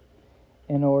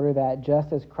 in order that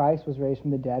just as Christ was raised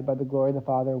from the dead by the glory of the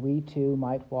Father, we too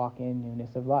might walk in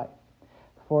newness of life.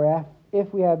 For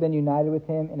if we have been united with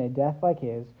him in a death like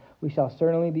his, we shall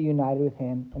certainly be united with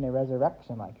him in a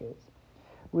resurrection like his.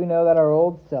 We know that our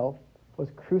old self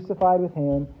was crucified with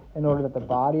him in order that the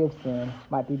body of sin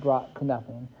might be brought to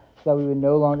nothing, so that we would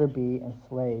no longer be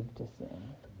enslaved to sin.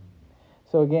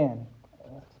 So again,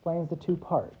 it explains the two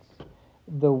parts.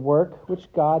 The work which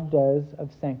God does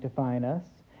of sanctifying us,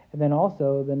 and then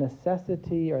also the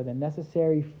necessity or the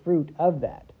necessary fruit of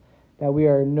that we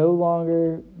are no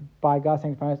longer, by God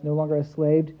sanctifying us, no longer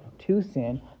enslaved to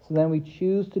sin, so then we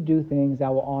choose to do things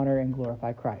that will honor and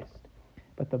glorify Christ.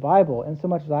 But the Bible, in so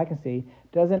much as I can see,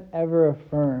 doesn't ever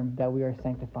affirm that we are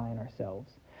sanctifying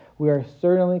ourselves. We are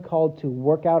certainly called to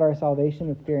work out our salvation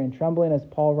with fear and trembling, as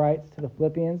Paul writes to the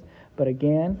Philippians, but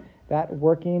again, that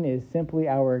working is simply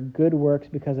our good works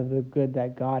because of the good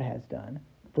that God has done.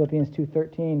 Philippians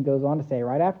 2:13 goes on to say,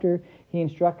 right after he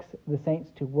instructs the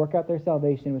saints to work out their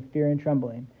salvation with fear and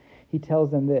trembling, he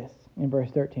tells them this in verse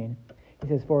 13. He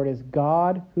says, for it is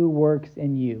God who works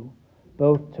in you,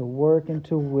 both to work and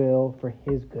to will for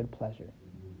his good pleasure.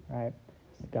 Right?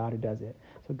 It's God who does it.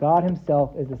 So God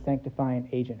himself is the sanctifying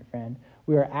agent, friend.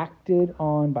 We are acted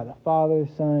on by the Father,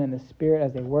 Son, and the Spirit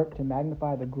as they work to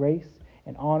magnify the grace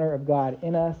and honor of God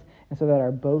in us, and so that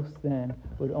our boast then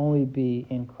would only be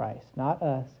in Christ. Not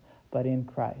us, but in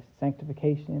Christ.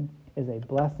 Sanctification is a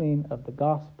blessing of the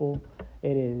gospel.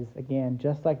 It is, again,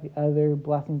 just like the other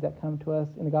blessings that come to us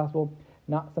in the gospel,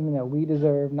 not something that we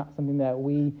deserve, not something that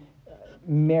we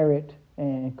merit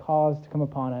and cause to come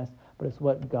upon us, but it's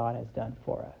what God has done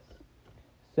for us.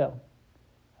 So,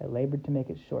 I labored to make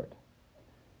it short.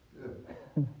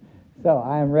 So,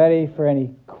 I am ready for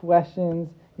any questions.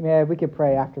 We could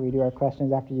pray after we do our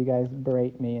questions, after you guys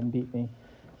berate me and beat me.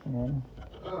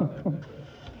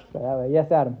 That way.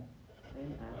 Yes, Adam.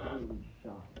 I'm absolutely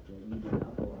shocked that you did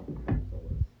not pull out the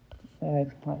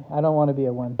consoles. I don't want to be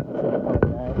a one.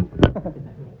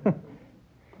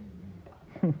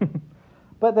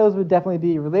 But those would definitely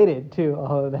be related to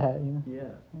all of that. You know?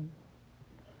 Yeah.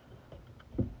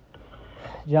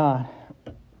 John.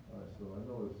 All right, so I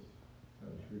know it's kind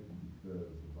of tricky because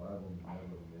the Bible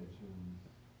never mentions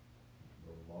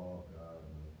the law of God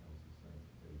when it comes to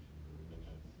sanctification, but it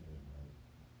mentions sin, right?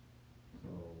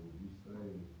 So would you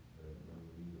say that when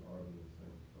we are being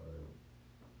sanctified,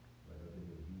 like I think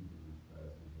of the Hebrews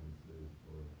passage when it says,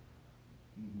 for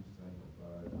he who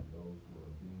sanctifies and those who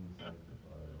are being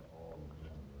sanctified are all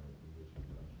one, right? In which is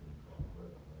not sure called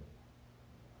present, right?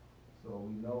 So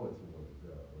we know it's a work of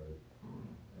God, right?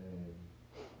 And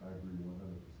I agree 100%.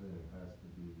 It has to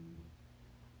be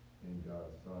in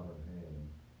God's sovereign hand.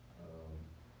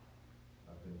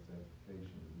 I think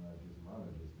sanctification is not just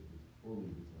monergistic, it's fully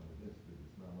deterministic.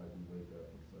 It's not like we wake up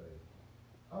and say,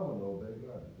 I'm going to obey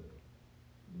God today.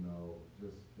 You know,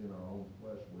 just in our own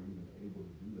flesh, we're even able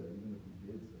to do that, even if we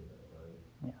did say that, right?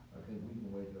 Yeah. I think we can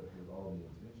wake up with all the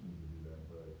intentions to do that,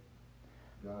 but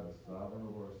God is sovereign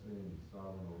over our sin. He's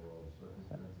sovereign over all the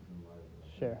circumstances in life. And I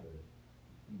Sure. think that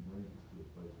he brings us to a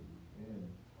place where we can,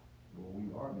 where we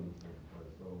are being sanctified.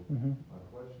 So my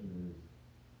question is,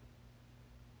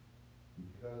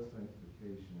 because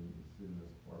sanctification is setting us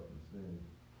apart from sin,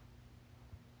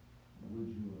 would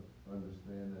you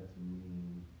understand that to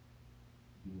mean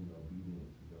being obedient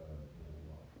to God in His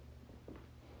law?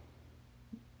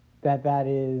 That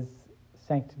is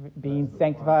being That's the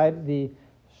sanctified. process.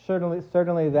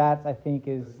 Certainly that I think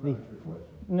is That's the not a trick question.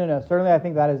 no. Certainly I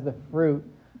think that is the fruit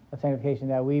of sanctification,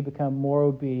 that we become more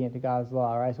obedient to God's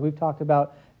law. Right. So we've talked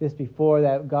about this before,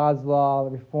 that God's law,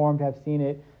 the Reformed have seen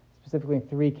it specifically in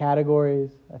three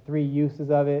categories, three uses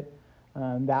of it.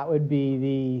 That would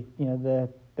be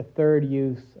the third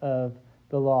use of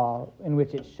the law, in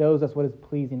which it shows us what is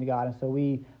pleasing to God, and so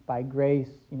we by grace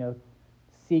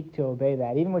seek to obey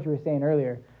that. Even what you were saying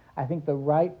earlier, I think the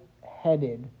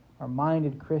right-headed or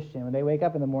minded Christian, when they wake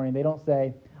up in the morning, they don't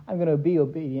say, I'm going to be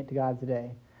obedient to God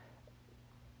today.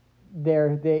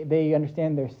 They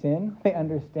understand their sin. They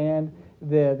understand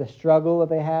the struggle that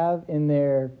they have in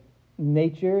their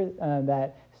nature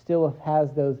that still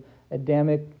has those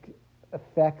Adamic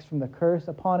effects from the curse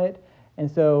upon it. And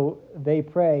so they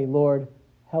pray, Lord,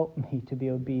 help me to be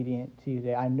obedient to you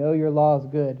today. I know your law is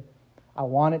good. I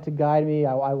want it to guide me.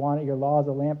 I want your law as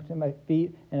a lamp to my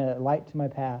feet and a light to my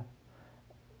path.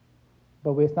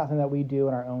 But it's not something that we do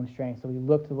in our own strength. So we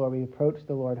look to the Lord. We approach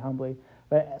the Lord humbly.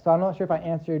 So I'm not sure if I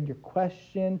answered your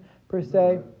question per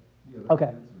se.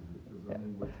 Okay.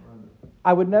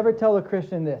 I would never tell a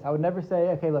Christian this. I would never say,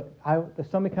 okay, look, if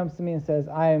somebody comes to me and says,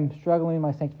 I am struggling in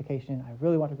my sanctification, I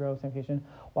really want to grow in sanctification,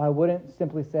 well, I wouldn't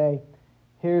simply say,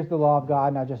 here's the law of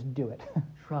God, now just do it.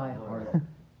 Try harder.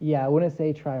 Yeah, I wouldn't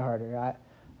say try harder.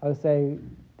 I would say,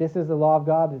 this is the law of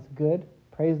God that's good.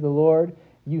 Praise the Lord.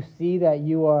 You see that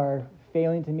you are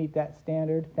failing to meet that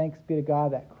standard. Thanks be to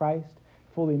God that Christ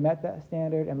fully met that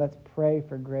standard, and let's pray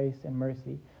for grace and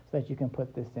mercy so that you can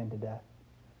put this sin to death.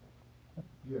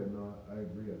 Yeah, no, I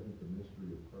agree. I think the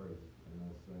mystery of Christ, and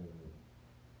that's saying that,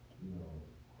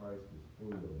 Christ was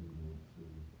fully obedient to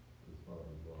his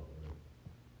Father's law,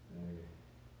 right?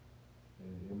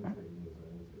 And imitating me as I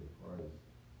imitate Christ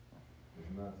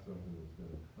is not something that's going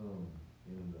to come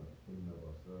in and of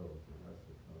ourselves. It has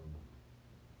to come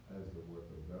as the work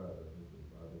of God. I think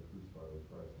I've been crucified with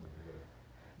Christ.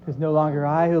 It is no longer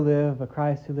I who live, but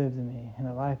Christ who lives in me. In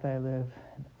the life that I live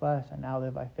in the flesh, I now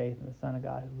live by faith in the Son of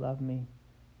God who loved me,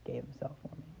 gave himself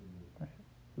for me. Right.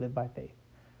 Live by faith.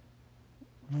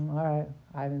 All right.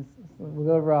 We'll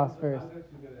go to Ross first. I was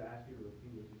actually going to ask you to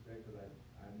repeat what you said, because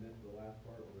I missed the last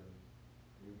part where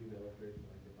you give the illustration.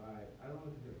 Like, if I don't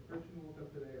know if a Christian woke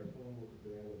up today or someone woke up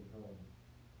today, I wouldn't tell them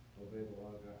obey the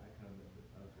law of God. I kind of missed it.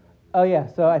 I was going to ask you. Oh, yeah.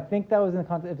 So I think that was in the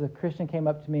context if a Christian came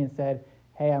up to me and said,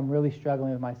 hey, I'm really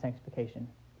struggling with my sanctification.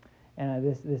 And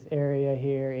this area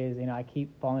here is, I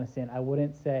keep falling into sin. I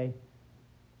wouldn't say,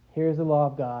 here's the law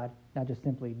of God, now just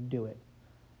simply do it.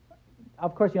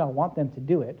 Of course, I want them to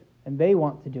do it, and they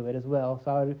want to do it as well.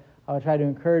 So I would try to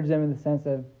encourage them in the sense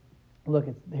of, look,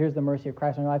 here's the mercy of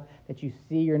Christ in your life, that you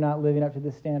see you're not living up to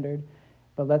this standard,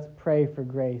 but let's pray for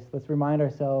grace. Let's remind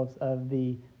ourselves of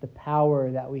the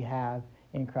power that we have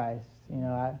in Christ.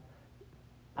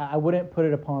 I wouldn't put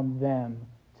it upon them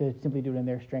to simply do it in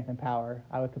their strength and power.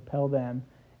 I would compel them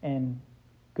and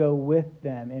go with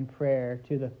them in prayer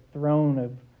to the throne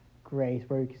of grace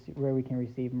where we can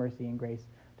receive mercy and grace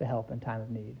to help in time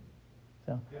of need.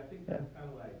 So yeah, I think that's kind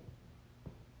of like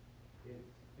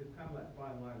it's kind of that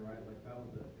fine line, right? Like that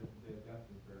was it's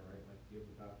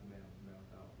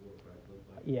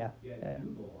Like, Yeah.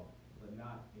 do the law, but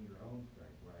not in your own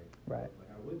strength, right? Right. So,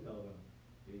 like I would tell them,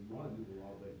 yeah, you want to do the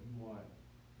law, but you want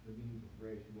the means of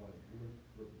grace. You want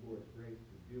Lord's grace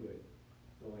to do it.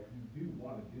 So like you do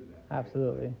want to do that. Right?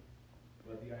 Absolutely.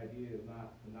 But the idea is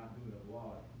not to not do it of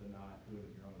law, to not do it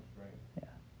of your own strength.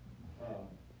 Yeah.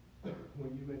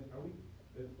 When you mentioned,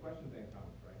 there's questions and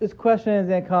comments, right? There's questions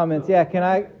and comments. So, Yeah, can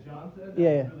I? John said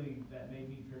Yeah. that made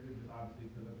me triggered just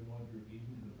obviously because I've been going through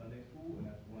Ephesians in Sunday school, and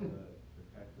that's one of the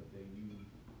texts that they use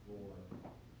for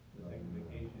the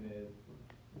sanctification is.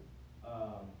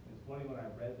 It's funny when I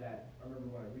read that. I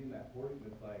remember when I read that portion,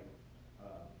 it's like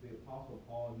the Apostle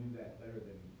Paul knew that better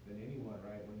than anyone,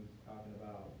 right? When he's talking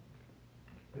about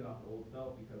putting off the old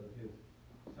self because of his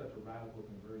such a radical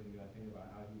conversion. You know, I think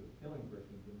about how he was killing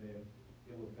Christians, and then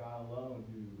it was God alone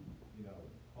who,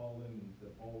 called him and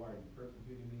said, "Paul, why are you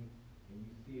persecuting me?" And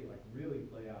you see it like really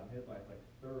play out in his life, like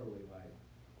thoroughly. Like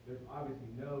there's obviously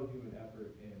no human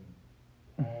effort in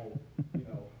Paul's,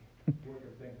 work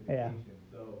of sanctification. Yeah.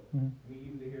 So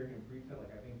even to hear him preach that,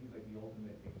 like I think he's like the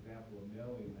ultimate example of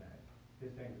knowing that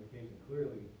his sanctification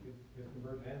clearly, his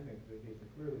conversion and sanctification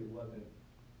clearly wasn't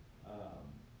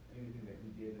anything that he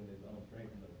did in his own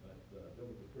strength, but the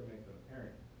biblical scripture makes it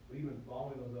apparent. But even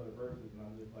following those other verses, and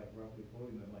I'm just like roughly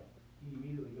quoting them, like he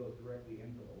immediately goes directly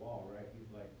into the law, right?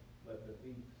 He's like, let the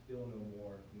thief steal no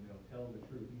more, tell the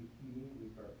truth. He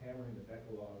immediately starts hammering the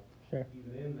Decalogue, Sure.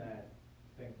 even in that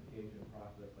sanctification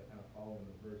process, like kind of following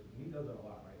those verses. And he does that a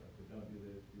lot, right? Like, so don't do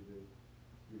this, do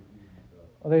Ephesians. So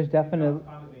Well, there's definitely.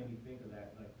 Comment made me think of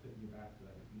that, like took me back to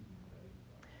that Ephesians study.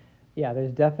 So. Yeah,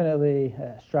 there's definitely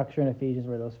a structure in Ephesians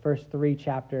where those first 3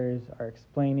 chapters are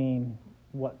explaining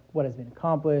what has been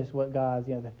accomplished, what God's,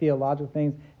 the theological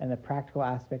things and the practical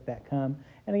aspect that come.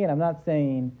 And again, I'm not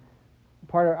saying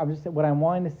what I'm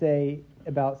wanting to say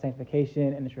about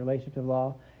sanctification and its relationship to the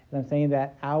law is I'm saying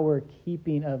that our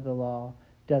keeping of the law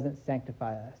doesn't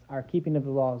sanctify us. Our keeping of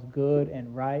the law is good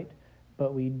and right,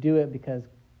 but we do it because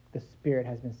the Spirit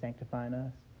has been sanctifying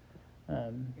us.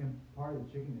 And part of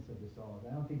the trickiness of this all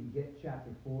is I don't think you get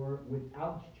chapter 4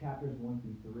 without chapters 1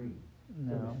 through 3.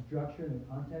 No. So the structure and the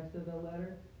context of the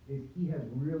letter is he has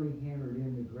really hammered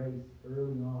in the grace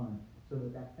early on so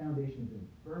that foundation has been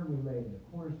firmly laid and the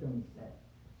cornerstone is set.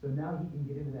 So now he can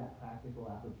get into that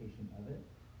practical application of it.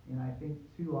 And I think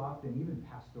too often, even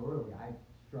pastorally, I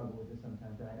struggle with this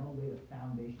sometimes, that I don't lay the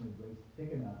foundation of grace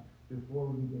thick enough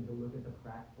before we begin to look at the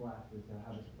practical aspects of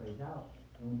how this plays out.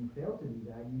 And when you fail to do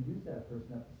that, you do set a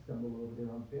person up to stumble over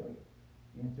their own failure.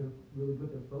 And to really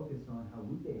put their focus on how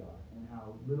weak they are and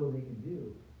how little they can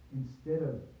do, instead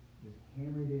of just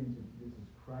hammering it into this is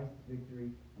Christ's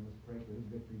victory, and let's pray for his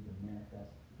victory to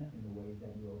manifest in the ways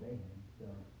that you obey him. So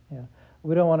yeah,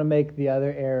 we don't want to make the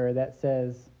other error that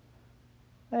says,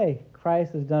 hey,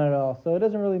 Christ has done it all, so it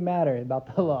doesn't really matter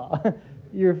about the law.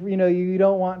 You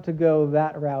don't want to go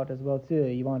that route as well too.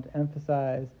 You want to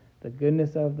emphasize the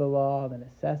goodness of the law, the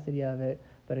necessity of it,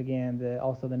 but again,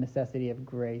 also the necessity of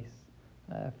grace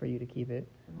for you to keep it.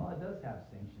 the law does have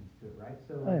sanctions to it, right?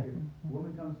 So like if a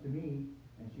woman comes to me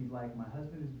and she's like, my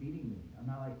husband is beating me, I'm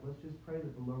not like, let's just pray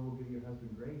that the Lord will give your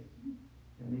husband grace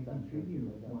and make him treat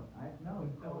you more. No,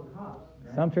 you call the cops.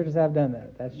 Right? Some churches have done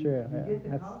that. That's true. You get the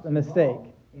That's cops a mistake.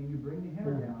 involved, and you bring the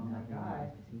hammer down on that guy,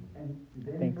 and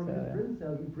then think from so, his yeah. prison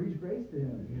cell you preach grace to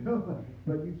him.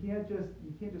 But you can't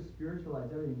just spiritualize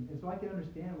everything. And so I can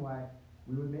understand why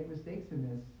we would make mistakes in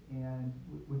this, and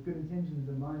with good intentions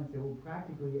in mind, say, well,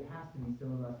 practically it has to be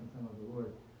some of us and some of the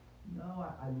Lord. No,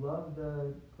 I love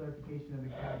the clarification of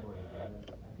the categories. I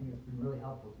think it's been really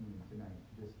helpful to me tonight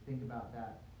to just think about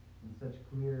that in such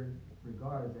clear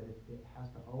regards that it has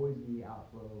to always be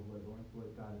outflow of what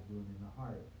God is doing in the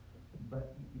heart.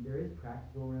 But there is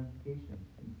practical ramifications,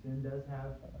 and sin does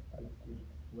have,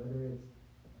 whether it's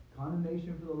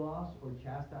condemnation for the lost or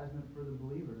chastisement for the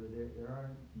believer, there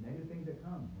are negative things that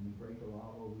come when we break the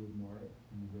law or we ignore it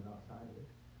and we live outside of it.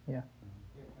 Yeah.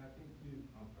 Yeah, I think too.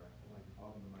 I'm sorry, I'm like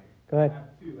pausing the mic. Go ahead. I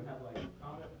have two. I have like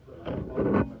comments, but I have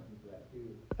follow-up questions to that too.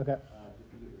 Okay.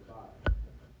 Just to get your thoughts.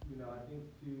 I think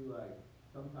too, like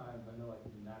sometimes I know like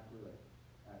naturally, like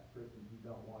as Christians, we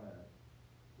don't want to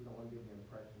give the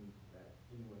impression that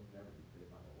anyone can ever be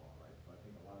saved by the law, right? So I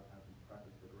think a lot of times we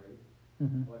practice the grace.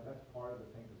 Mm-hmm. But that's part of the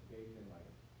sanctification, like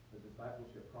the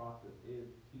discipleship process is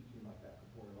teaching like that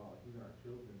conforming law. Like even our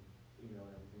children, and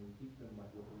everything, we teach them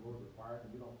like what the Lord requires,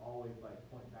 and we don't always like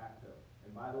point back to.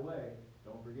 And by the way,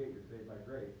 don't forget you're saved by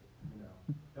grace.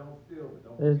 Don't steal, but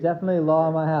don't. There's definitely law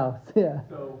in my house. Yeah.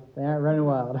 So they aren't running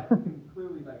wild. We can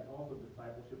clearly like also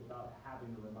discipleship without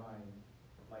having to remind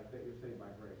like that you're saved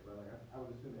by grace, right? Like I would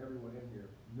assume everyone in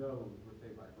here knows we're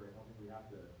saved by grace. I don't think we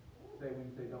have to say when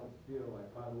you say don't don't steal,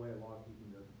 like, by the way, law keeping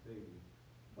doesn't save you.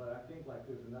 But I think, like,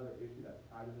 there's another issue that's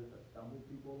tied to this that stumbles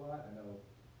people a lot. I know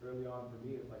early on for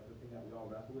me, it's like the thing that we all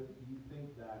wrestle with. Do you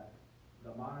think that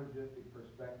the monergistic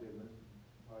perspective, and this is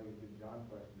probably a good John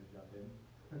question to jump in,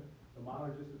 the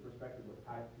monergistic perspective, what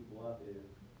ties people up is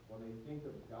when they think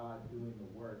of God doing the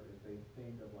work, is they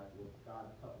think of, like, well,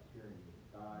 God puppeteering me,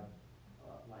 God,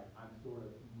 like, I'm sort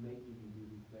of making you do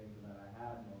these things and that I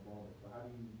have no involvement. So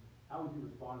how would you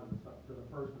respond to the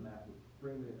person that would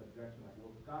bring the objection, like,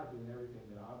 well, if God's doing everything,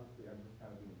 then obviously I'm just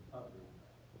kind of being puppet,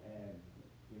 and,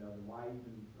 you know, then why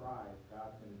even try if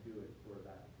God's going to do it for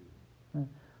that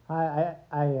reason? I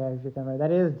actually come right.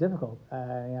 That is difficult.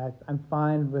 I'm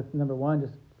fine with number one.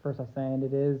 Just first, I'm saying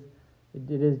it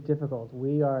is difficult.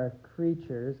 We are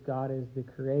creatures. God is the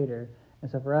creator, and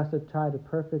so for us to try to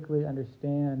perfectly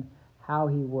understand how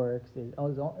He works is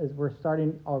we're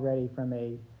starting already from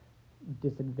a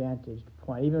disadvantaged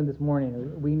point. Even this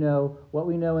morning, we know what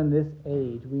we know in this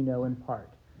age. We know in part.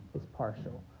 It's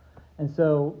partial, and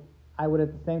so I would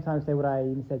at the same time say what I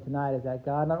even said tonight is that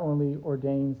God not only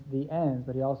ordains the ends,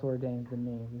 but He also ordains the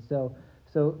means. And so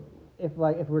if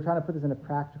we're trying to put this in a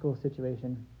practical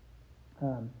situation,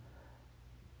 so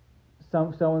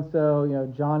and so, you know,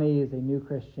 Johnny is a new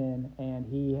Christian and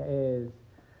he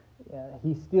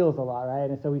steals a lot, right?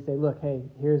 And so we say, look, hey,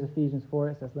 here's Ephesians 4.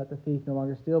 It says, let the thief no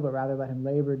longer steal, but rather let him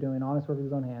labor, doing honest work with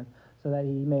his own hands, so that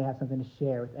he may have something to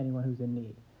share with anyone who's in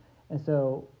need. And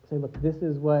so say, look, this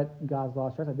is what God's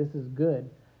law starts with. This is good.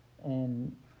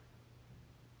 And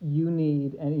you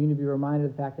need to be reminded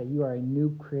of the fact that you are a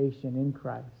new creation in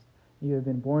Christ. You have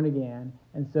been born again.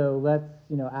 And so let's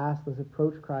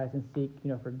approach Christ and seek,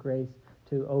 for grace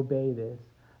to obey this.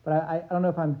 But I don't know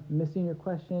if I'm missing your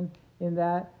question in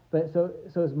that. But so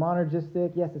it's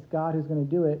monergistic. Yes, it's God who's going to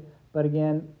do it. But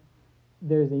again,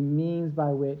 there's a means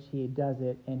by which He does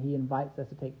it, and He invites us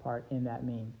to take part in that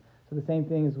means. So the same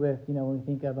thing is with, when we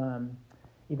think of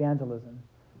evangelism.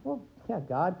 Well, yeah,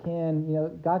 God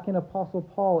can Apostle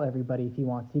Paul everybody if He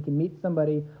wants. He can meet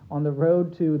somebody on the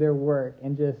road to their work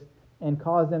and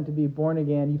cause them to be born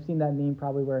again. You've seen that meme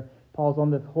probably where Paul's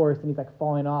on the horse and he's like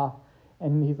falling off,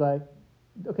 and he's like,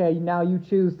 okay, now you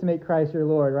choose to make Christ your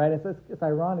Lord, right? It's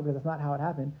ironic because that's not how it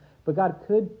happened. But God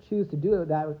could choose to do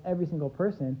that with every single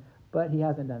person, but He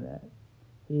hasn't done that.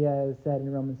 He has said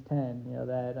in Romans 10,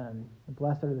 that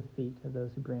blessed are the feet of those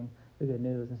who bring the good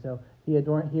news. And so He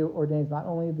ordains not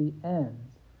only the ends,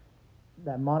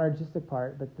 that monergistic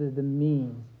part, but the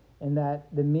means. And that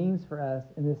the means for us,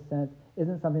 in this sense,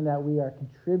 isn't something that we are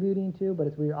contributing to, but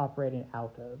it's we are operating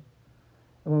out of.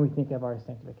 And when we think of our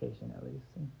sanctification, at least.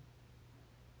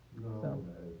 I want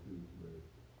to add too, but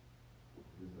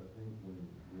is I think when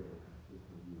we have a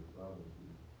consistent view of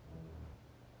sovereignty,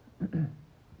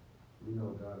 we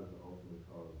know God is the ultimate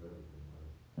cause of everything,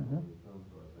 right? Mm-hmm. When it comes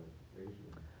to our sanctification,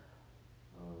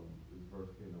 this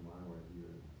verse came to mind right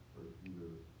here in 1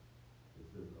 Peter. It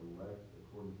says, elect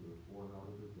according to the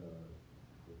foreknowledge of God,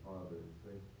 the Father, in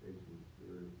sanctification of the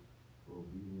Spirit, for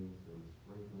obedience and the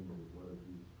sprinkling of the blood of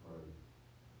Jesus Christ.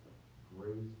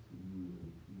 Grace to you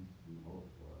and peace be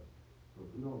multiplied. So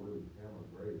if we don't really hammer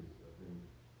grace, I think,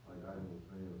 like Ivan was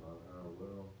saying about how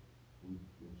well we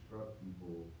instruct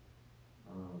people,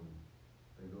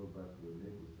 it goes back to what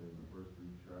Nick was saying, the first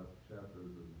three chapters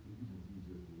of Ephesians, he's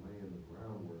just laying the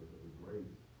groundwork of the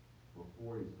grace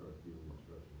before he starts giving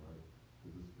instruction, right?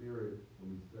 Because the Spirit,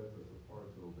 when He sets us apart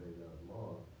to obey God's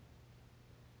law,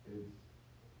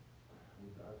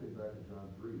 I think back to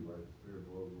John 3, right? The Spirit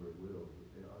blows where it will.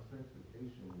 And our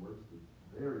sanctification works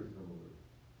very similar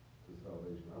to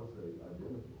salvation. I would say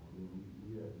identical. I mean,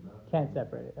 we have not... Can't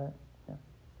separate it, right?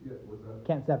 Yeah, what's that?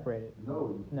 Can't separate it.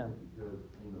 No, you No. can't, because,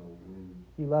 when...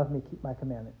 If you love me, keep my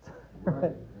commandments.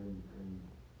 Right, and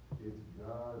it's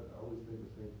God. I always think of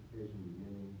sanctification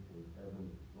beginning in heaven,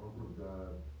 the throne of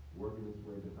God, working its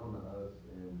way to come to us,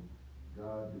 and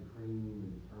God decreeing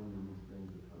and determining these things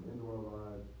to come into our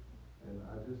lives. And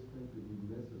I just think that we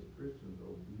miss as Christians,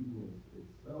 obedience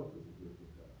itself is a gift of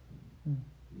God. Mm.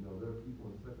 There are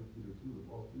people in 2 Peter 2, the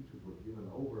false teachers were given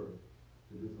over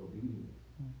to disobedience.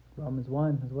 Romans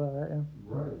 1 as well, right? Yeah.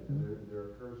 Right, and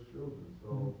they're cursed children.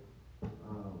 So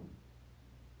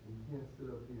we can't sit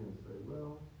up here and say,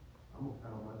 well, I'm going to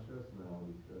pound my chest now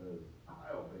because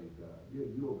I obey God. Yeah,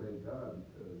 you obey God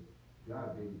because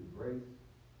God gave you the grace,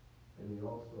 and He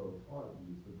also taught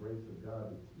you. It's the grace of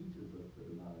God that teaches us to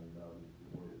deny ungodliness and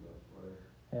worldly lust, right?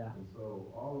 Yeah. And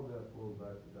so all of that flows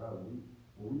back to God.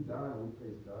 When we die and we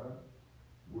face God,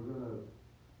 we're going to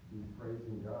be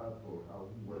praising God for how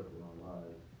He worked in our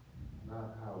lives,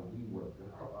 not how we worked in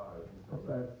our lives. And so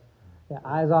that's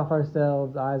eyes off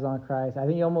ourselves, eyes on Christ. I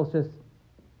think you almost just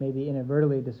maybe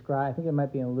inadvertently describe. I think it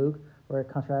might be in Luke, where it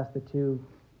contrasts the two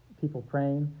people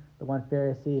praying. The one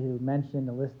Pharisee who mentioned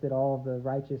and listed all of the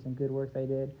righteous and good works they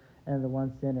did, and the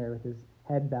one sinner with his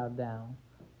head bowed down.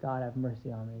 God, have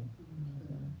mercy on me.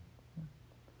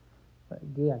 But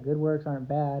yeah, good works aren't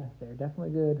bad. They're definitely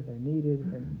good. They're needed.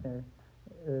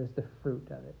 There's the fruit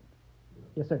of it.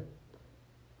 Yes, sir.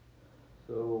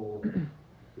 So,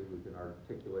 see if we can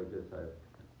articulate this. I have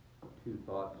two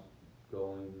thoughts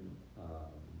going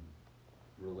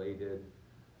related.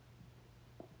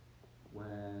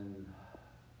 When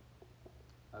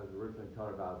I was originally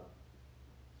taught about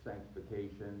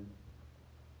sanctification,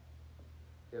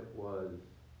 it was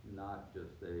not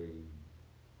just a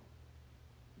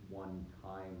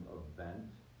one-time event.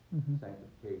 Mm-hmm.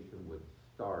 Sanctification would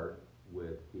start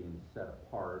with being set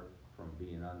apart from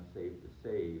being unsaved to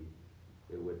saved.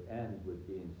 It would end with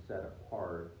being set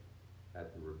apart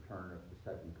at the return of the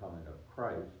second coming of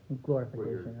Christ.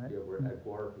 Glorification, right? Yeah, we're at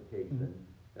glorification.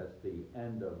 That's the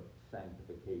end of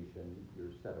sanctification.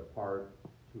 You're set apart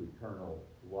to eternal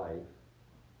life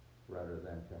rather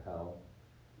than to hell.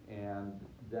 And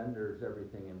then there's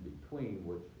everything in between,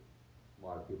 which a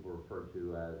lot of people refer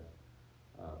to as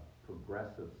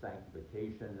progressive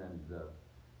sanctification, and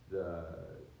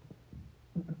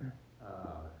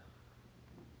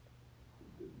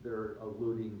they're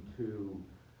alluding to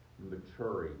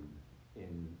maturing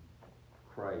in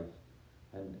Christ.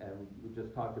 And we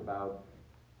just talked about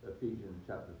Ephesians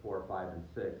chapter 4, 5, and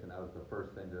 6, and that was the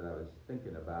first thing that I was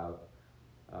thinking about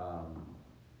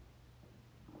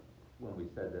when we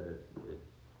said that it's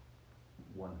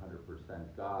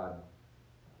 100% God.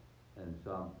 And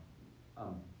so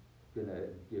I'm going to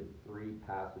give three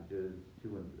passages,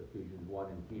 two in Ephesians, one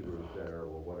in Hebrews, that are,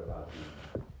 well, what about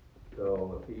these?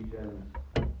 So Ephesians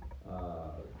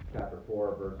chapter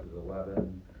 4, verses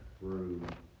 11 through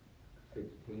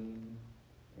 16,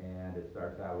 and it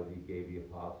starts out with, He gave the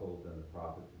apostles and the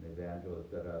prophets and the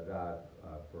evangelists,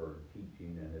 for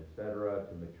teaching and etc.,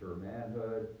 to mature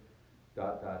manhood, so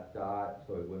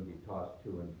he wouldn't be tossed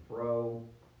to and fro.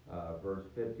 Verse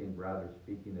 15, rather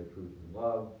speaking the truth in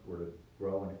love, we're to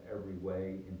grow in every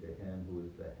way into Him who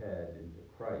is the head, into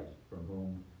Christ, from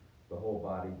whom the whole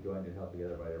body, joined and held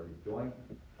together by every joint,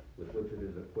 with which it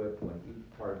is equipped, when each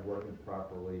part working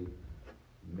properly,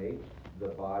 makes the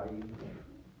body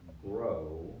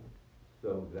grow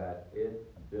so that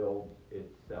it builds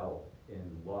itself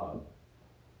in love.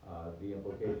 The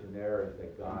implication there is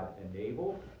that God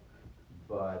enables,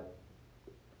 but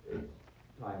it's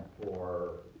time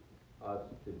for us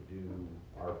to do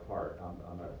our part.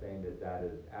 I'm not saying that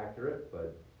is accurate,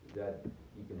 but that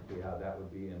you can see how that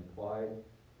would be implied.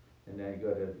 And then you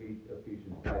go to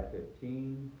Ephesians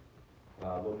 5:15.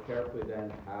 Look carefully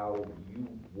then how you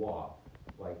walk,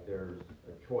 like there's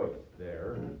a choice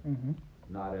there,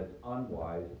 not as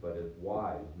unwise, but as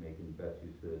wise, making the best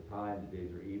use of the time. The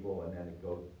days are evil, and then it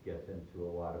gets into a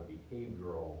lot of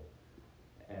behavioral,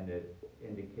 and it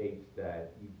indicates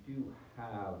that you do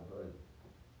have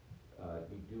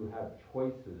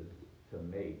choices to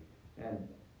make. And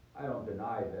I don't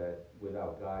deny that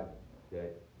without God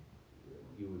that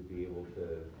you would be able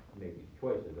to make these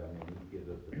choices. I mean, He gives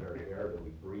us the very air that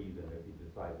we breathe, and if He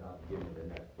decides not to give me the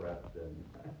next breath, then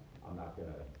I'm not going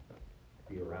to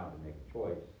be around to make a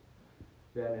choice.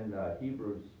 Then in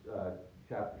Hebrews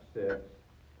chapter 6,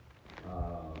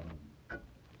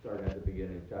 starting at the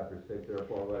beginning of chapter 6,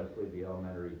 therefore let us leave the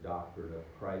elementary doctrine of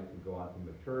Christ and go on to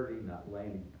maturity, not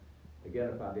laying again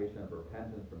a foundation of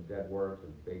repentance from dead works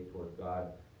and faith towards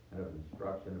God, and of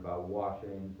instruction about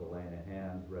washings, the laying of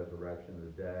hands, resurrection of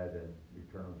the dead, and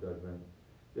eternal judgment.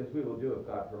 This we will do if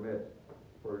God permits,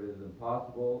 for it is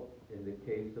impossible in the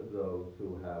case of those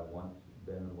who have once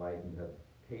been enlightened, have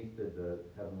tasted the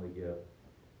heavenly gift,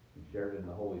 and shared in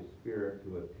the Holy Spirit,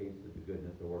 who have tasted the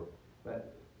goodness of work.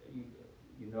 But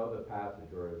you know the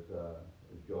passage, or as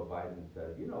Joe Biden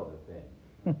said, you know the thing.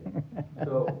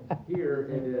 So here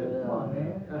it is. Come on,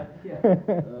 man.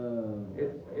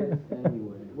 It's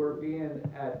anyway. We're being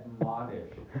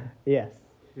admonished. Yes.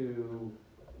 To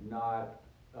not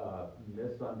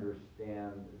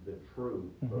misunderstand the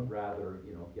truth, but rather,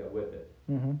 get with it.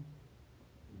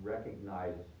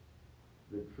 Recognize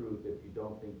the truth. If you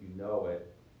don't think you know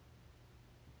it,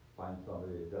 find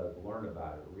somebody that does. Learn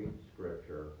about it. Read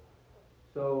Scripture.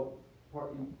 So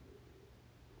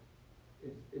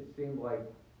it seemed like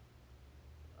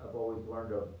I've always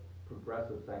learned of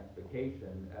progressive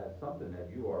sanctification as something that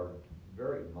you are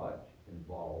very much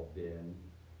involved in,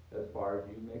 as far as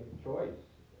you make a choice,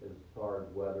 as far as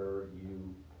whether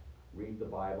you read the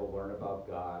Bible, learn about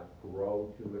God,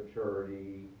 grow to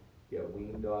maturity, get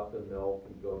weaned off the milk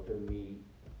and go to meat,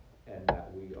 and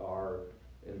that we are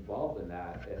involved in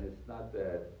that. And it's not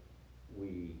that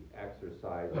we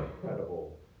exercise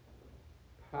incredible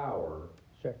power,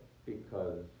 Sure.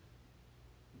 because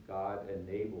God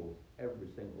enables every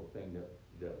single thing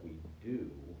that we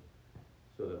do,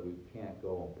 so that we can't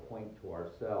go and point to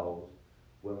ourselves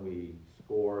when we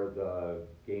score the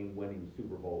game-winning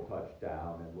Super Bowl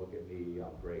touchdown and look at me,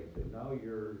 I'm great, and say, no,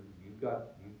 you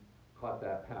caught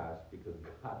that pass because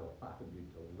God allowed you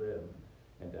to live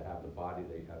and to have the body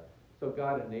that you have. So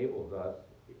God enables us,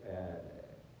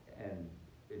 and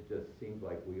it just seems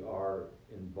like we are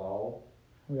involved.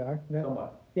 We are? Yeah.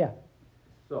 Somewhat. Yeah.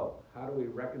 So, how do we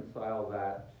reconcile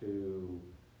that to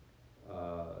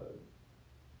a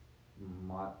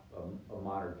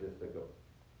monergistic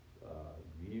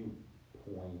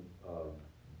viewpoint of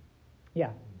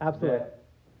Yeah, absolutely. that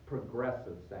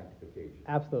progressive sanctification?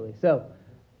 Absolutely. So,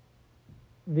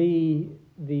 the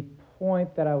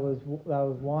point that I was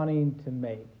wanting to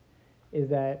make is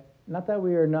that not that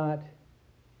we are not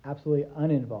absolutely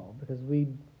uninvolved, because we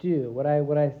do. What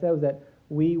I said was that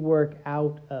we work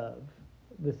out of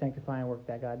the sanctifying work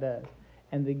that God does,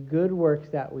 and the good works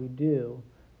that we do,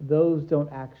 those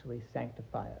don't actually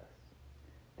sanctify us.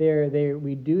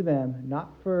 We do them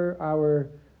not for our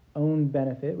own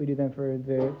benefit. We do them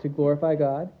to glorify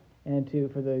God and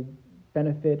for the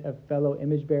benefit of fellow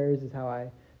image bearers, is how I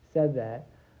said that.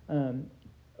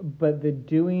 But the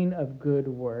doing of good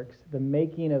works, the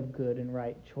making of good and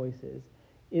right choices,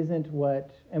 isn't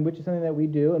and which is something that we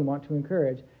do and want to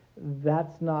encourage,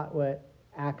 that's not what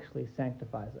actually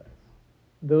sanctifies us.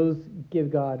 Those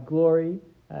give God glory.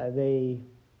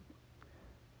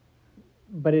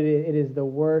 But it is the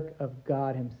work of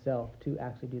God Himself to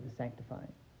actually do the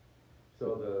sanctifying.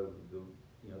 So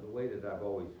the way that I've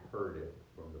always heard it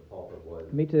from the pulpit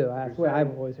was... Me too. That's the way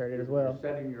I've always heard it as well.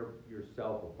 You're setting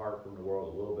yourself apart from the world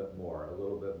a little bit more, a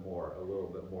little bit more, a little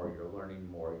bit more. You're learning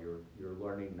more. You're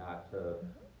learning not to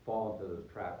fall into those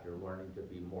traps. You're learning to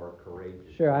be more courageous.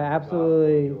 Sure, I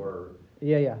absolutely...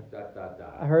 Yeah.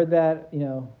 I heard that,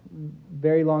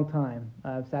 very long time.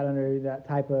 I've sat under that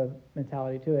type of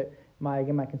mentality to it. My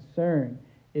concern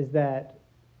is that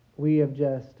we have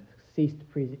just ceased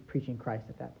preaching Christ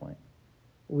at that point.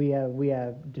 We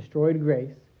have destroyed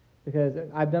grace, because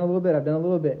I've done a little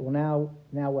bit. Well, now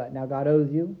what? Now God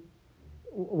owes you?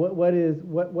 What is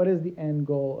the end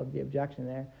goal of the objection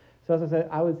there? So as I said,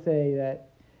 I would say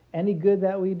that any good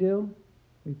that we do,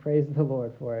 we praise the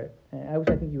Lord for it, which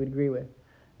I think you would agree with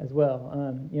as well.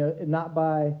 Not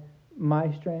by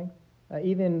my strength.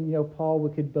 Even Paul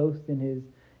could boast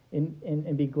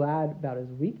and be glad about his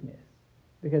weakness,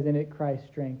 because in it Christ's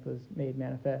strength was made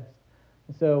manifest.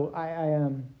 And so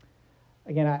I'm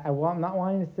not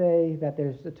wanting to say that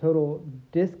there's a total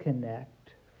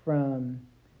disconnect from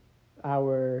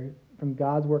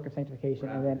God's work of sanctification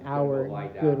and then our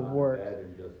good works.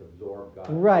 And just absorb God's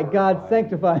right, God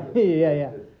sanctifying.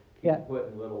 yeah. Keep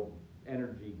putting little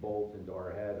energy bolts into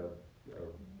our head of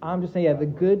I'm just saying, the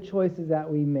good choices that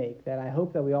we make, that I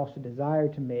hope that we all should desire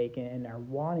to make and are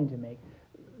wanting to make,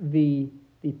 the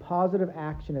positive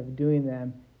action of doing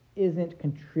them isn't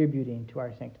contributing to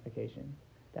our sanctification.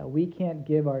 That we can't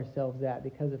give ourselves that,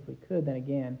 because if we could, then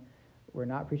again, we're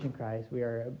not preaching Christ. We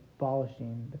are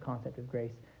abolishing the concept of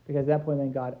grace, because at that point,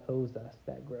 then God owes us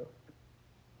that growth.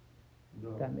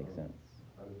 No, if that makes sense.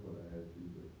 I just want to add to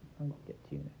that. I'll get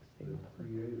to you next. The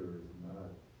Creator is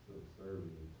not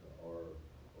subservient to our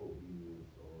obedience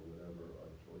or whatever our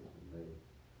choice we make.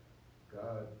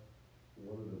 God,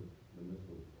 one of and this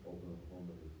will open up a whole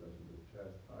other discussion, but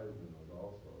chastisement is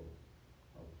also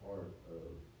a part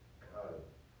of God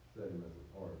setting us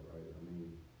apart, right? I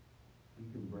mean, He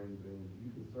can bring things,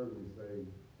 you can certainly say,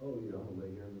 oh yeah, I'm going to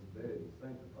lay here in this bed and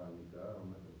sanctify me, God.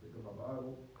 I'm not going to pick up my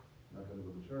Bible, I'm not going to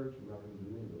go to church, I'm not going to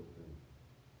do any of those things.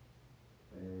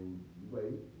 And you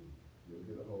wait, He'll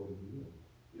get a hold of you, and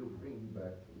He'll bring you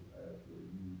back to the path where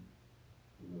you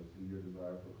see your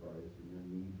desire for Christ and your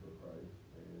need for Christ,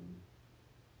 and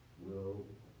will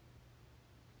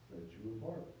set you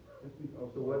apart.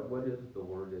 So what is the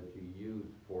word that you use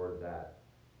for that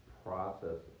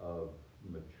process of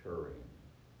maturing?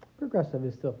 Progressive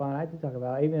is still fine. I did talk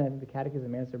about, even I think the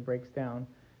Catechism answer breaks down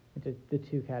into the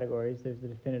two categories. There's the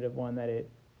definitive one that it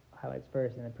highlights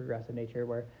first, and then progressive nature,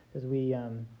 where as we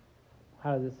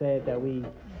how does it say it, that we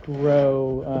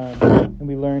grow and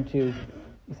we learn to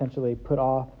essentially put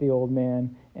off the old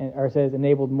man, or it says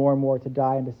enabled more and more to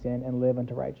die unto sin and live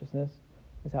unto righteousness,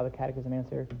 is how the Catechism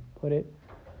answer put it.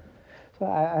 So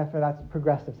that's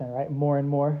progressive sin, right? More and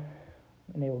more,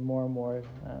 enabled more and more.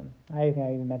 I think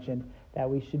I even mentioned that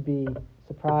we should be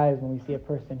surprised when we see a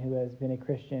person who has been a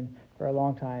Christian for a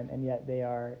long time and yet they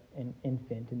are an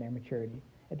infant in their maturity.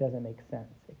 It doesn't make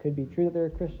sense. It could be true that they're a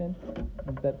Christian,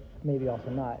 but maybe also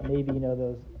not. Maybe,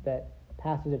 that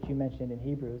passage that you mentioned in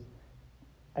Hebrews,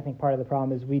 I think part of the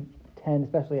problem is we tend,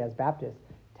 especially as Baptists,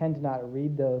 tend to not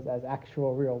read those as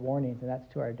actual real warnings, and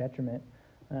that's to our detriment,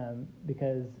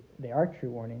 because they are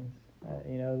true warnings.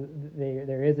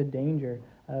 There is a danger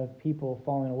of people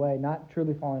falling away, not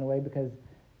truly falling away because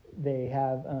they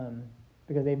have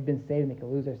because they've been saved and they can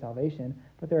lose their salvation,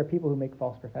 but there are people who make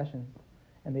false professions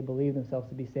and they believe themselves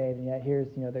to be saved, and yet here's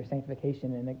their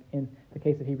sanctification in the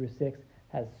case of Hebrews 6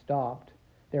 has stopped.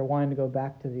 They're wanting to go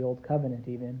back to the old covenant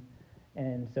even,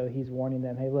 and so he's warning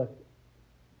them, hey, look,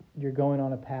 you're going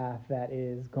on a path that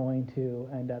is going to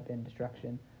end up in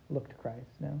destruction. Look to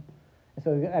Christ now. And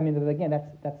so, again,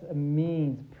 that's a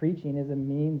means. Preaching is a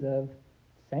means of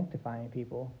sanctifying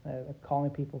people, calling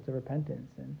people to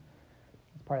repentance, and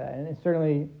it's part of that. And it's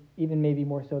certainly, even maybe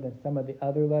more so than some of the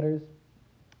other letters,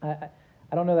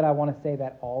 I don't know that I want to say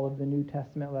that all of the New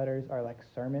Testament letters are like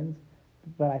sermons,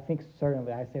 but I think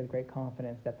certainly, I say with great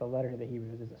confidence, that the letter to the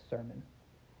Hebrews is a sermon.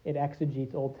 It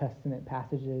exegetes Old Testament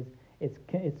passages.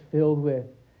 It's filled with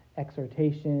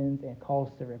exhortations and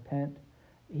calls to repent.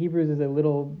 Hebrews is a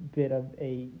little bit of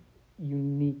a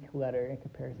unique letter in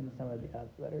comparison to some of the other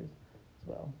letters as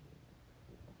well.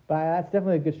 But that's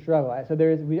definitely a good struggle. So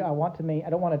I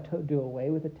don't want to do away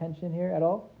with the tension here at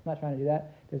all. I'm not trying to do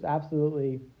that. There's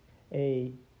absolutely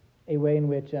a way in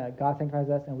which God sanctifies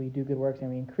us and we do good works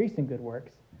and we increase in good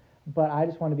works. But I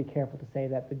just want to be careful to say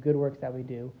that the good works that we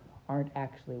do aren't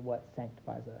actually what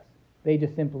sanctifies us. They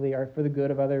just simply are for the good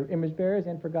of other image bearers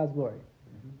and for God's glory.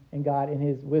 Mm-hmm. And God, in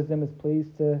His wisdom, is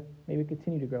pleased to maybe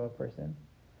continue to grow a person.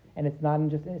 And it's not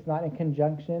in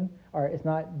conjunction, or it's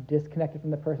not disconnected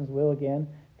from the person's will. Again,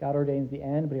 God ordains the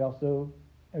end, but He also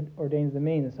ordains the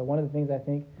means. And so one of the things I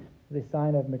think is a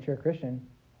sign of mature Christian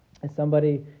is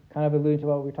somebody kind of alluding to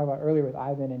what we were talking about earlier with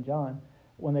Ivan and John.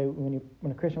 When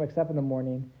a Christian wakes up in the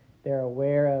morning, they're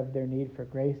aware of their need for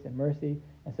grace and mercy,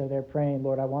 and so they're praying,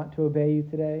 Lord, I want to obey you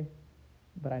today,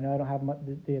 but I know I don't have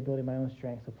the ability of my own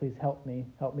strength, so please help me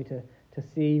to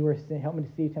see help me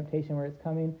to see temptation where it's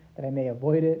coming, that I may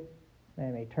avoid it, that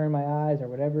I may turn my eyes, or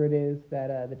whatever it is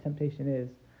that the temptation is.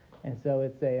 And so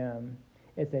it's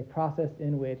a process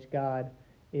in which God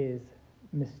is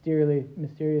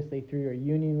mysteriously through your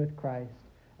union with Christ,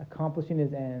 accomplishing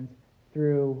His ends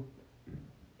through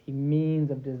a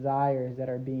means of desires that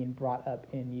are being brought up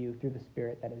in you through the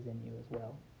Spirit that is in you as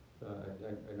well.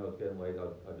 I know it's getting late.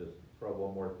 I'll just throw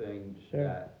one more thing Sure.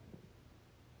 that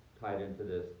tied into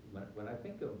this. When I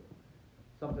think of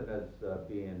something as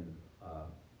being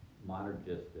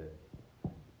monergistic,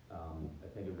 I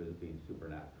think of it as being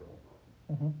supernatural.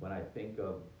 Mm-hmm. When I think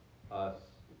of us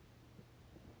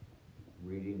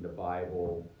reading the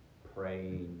Bible,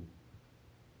 praying,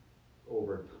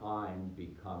 over time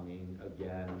becoming,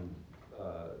 again,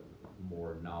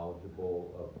 more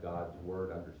knowledgeable of God's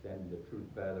Word, understanding the truth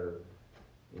better.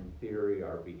 In theory,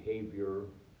 our behavior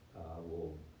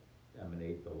will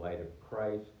emanate the light of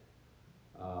Christ.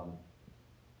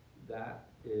 That's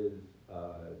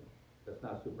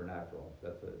not supernatural.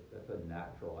 That's a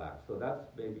natural act. So that's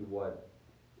maybe what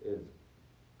is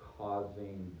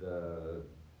causing the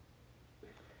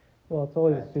Well, it's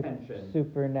always a tension,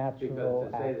 supernatural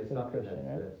because to say act that for the something Christian,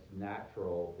 right? that's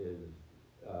natural is,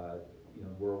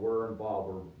 where we're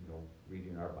involved, we're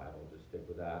reading our Bible. Just stick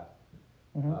with that.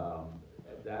 Mm-hmm.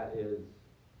 That is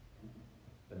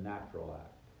a natural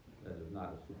act. That is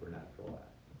not a supernatural act.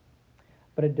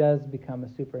 But it does become a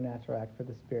supernatural act for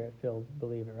the Spirit-filled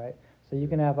believer, right? So you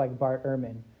can have like Bart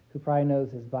Ehrman, who probably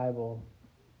knows his Bible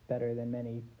better than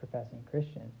many professing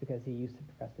Christians, because he used to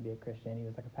profess to be a Christian. He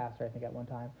was like a pastor, I think, at one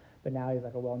time, but now he's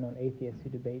like a well-known atheist who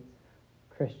debates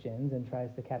Christians and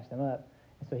tries to catch them up.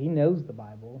 And so he knows the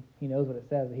Bible. He knows what it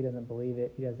says, but he doesn't believe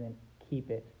it. He doesn't keep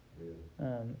it.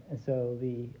 And so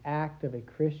the act of a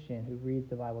Christian who reads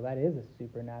the Bible, that is a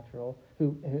supernatural,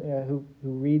 who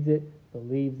reads it,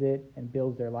 believes it, and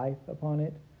builds their life upon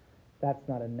it. That's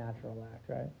not a natural act,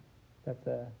 right? That's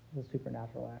a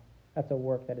supernatural act. That's a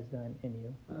work that is done in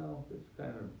you. Well, it's kind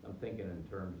of, I'm thinking in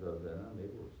terms of,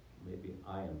 maybe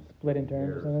I am Split in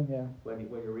terms or something, yeah. When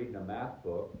you're reading a math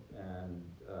book and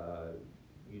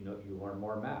you learn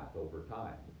more math over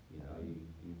time.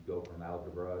 You go from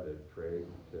algebra to trig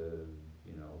to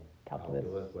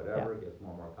calculus, whatever. It gets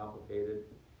more and more complicated,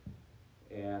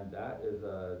 and that is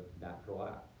a natural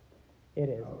act. It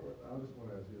is. I just want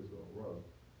to ask you this, Russ.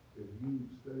 If you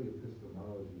study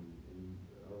epistemology, and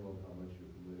I don't know how much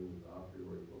you're familiar with a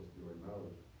priori, posteriori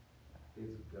knowledge,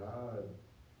 it's God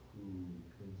who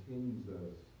continues us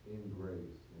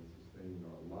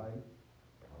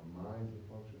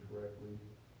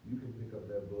you can pick up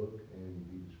that book and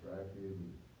be distracted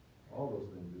and all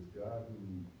those things. It's God who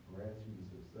grants you the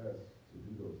success to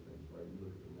do those things, right? You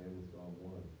look at the man in Psalm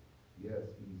 1. Yes,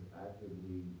 he's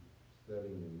actively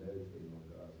studying and meditating on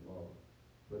God's law,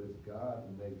 but it's God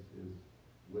who makes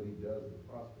what he does to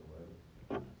prosper,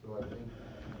 right? So I think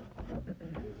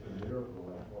it's a miracle,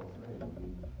 like Paul's saying. I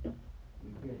mean,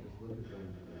 we can't just look at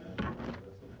things and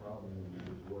that's the problem when we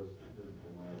divorce the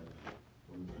physical realm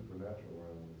from the supernatural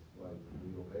realm. It's like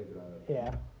we obey God.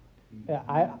 Yeah.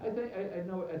 I think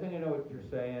I know what you're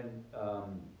saying.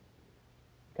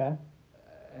 Okay.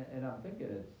 And I'm thinking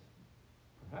it's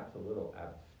perhaps a little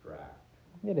abstract,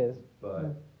 It is.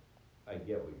 but I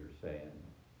get what you're saying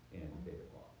in 8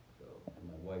 o'clock. So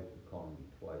my wife is calling me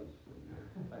twice,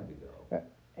 and time to go.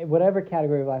 Whatever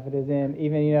category of life it is in,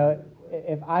 even, you know,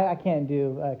 if I can't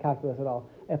do calculus at all.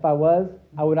 If I was,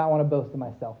 I would not want to boast in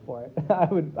myself for it. I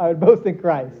would boast in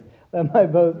Christ. Let my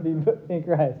boast be in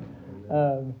Christ.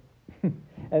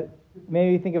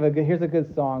 Maybe think of here's a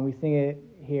good song. We sing it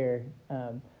here.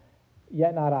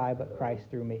 Yet not I, but Christ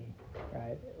through me.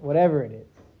 Right? Whatever it is.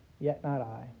 Yet not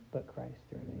I, but Christ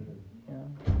through me. You know?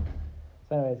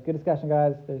 So anyways, good discussion,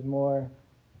 guys. There's more.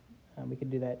 We could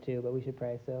do that too, but we should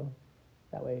pray. So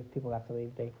that way if people have to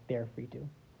leave, they're free to.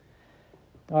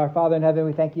 Our Father in heaven,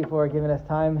 we thank you for giving us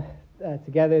time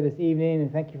together this evening,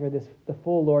 and thank you for the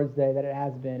full Lord's Day that it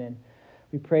has been. And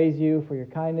we praise you for your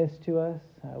kindness to us.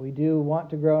 We do want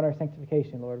to grow in our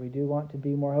sanctification, Lord. We do want to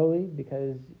be more holy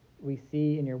because we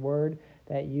see in your word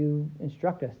that you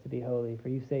instruct us to be holy. For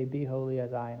you say, be holy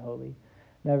as I am holy.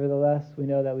 Nevertheless, we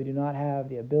know that we do not have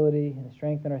the ability and the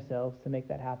strength in ourselves to make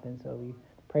that happen. So we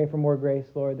pray for more grace,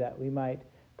 Lord, that we might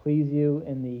please you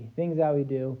in the things that we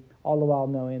do, all the while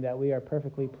knowing that we are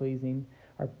perfectly pleasing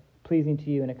to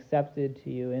you and accepted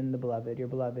to you in the beloved, your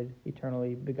beloved,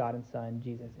 eternally begotten Son,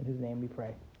 Jesus, in whose name we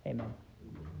pray. Amen.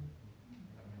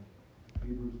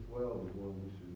 Hebrews 12 is one we should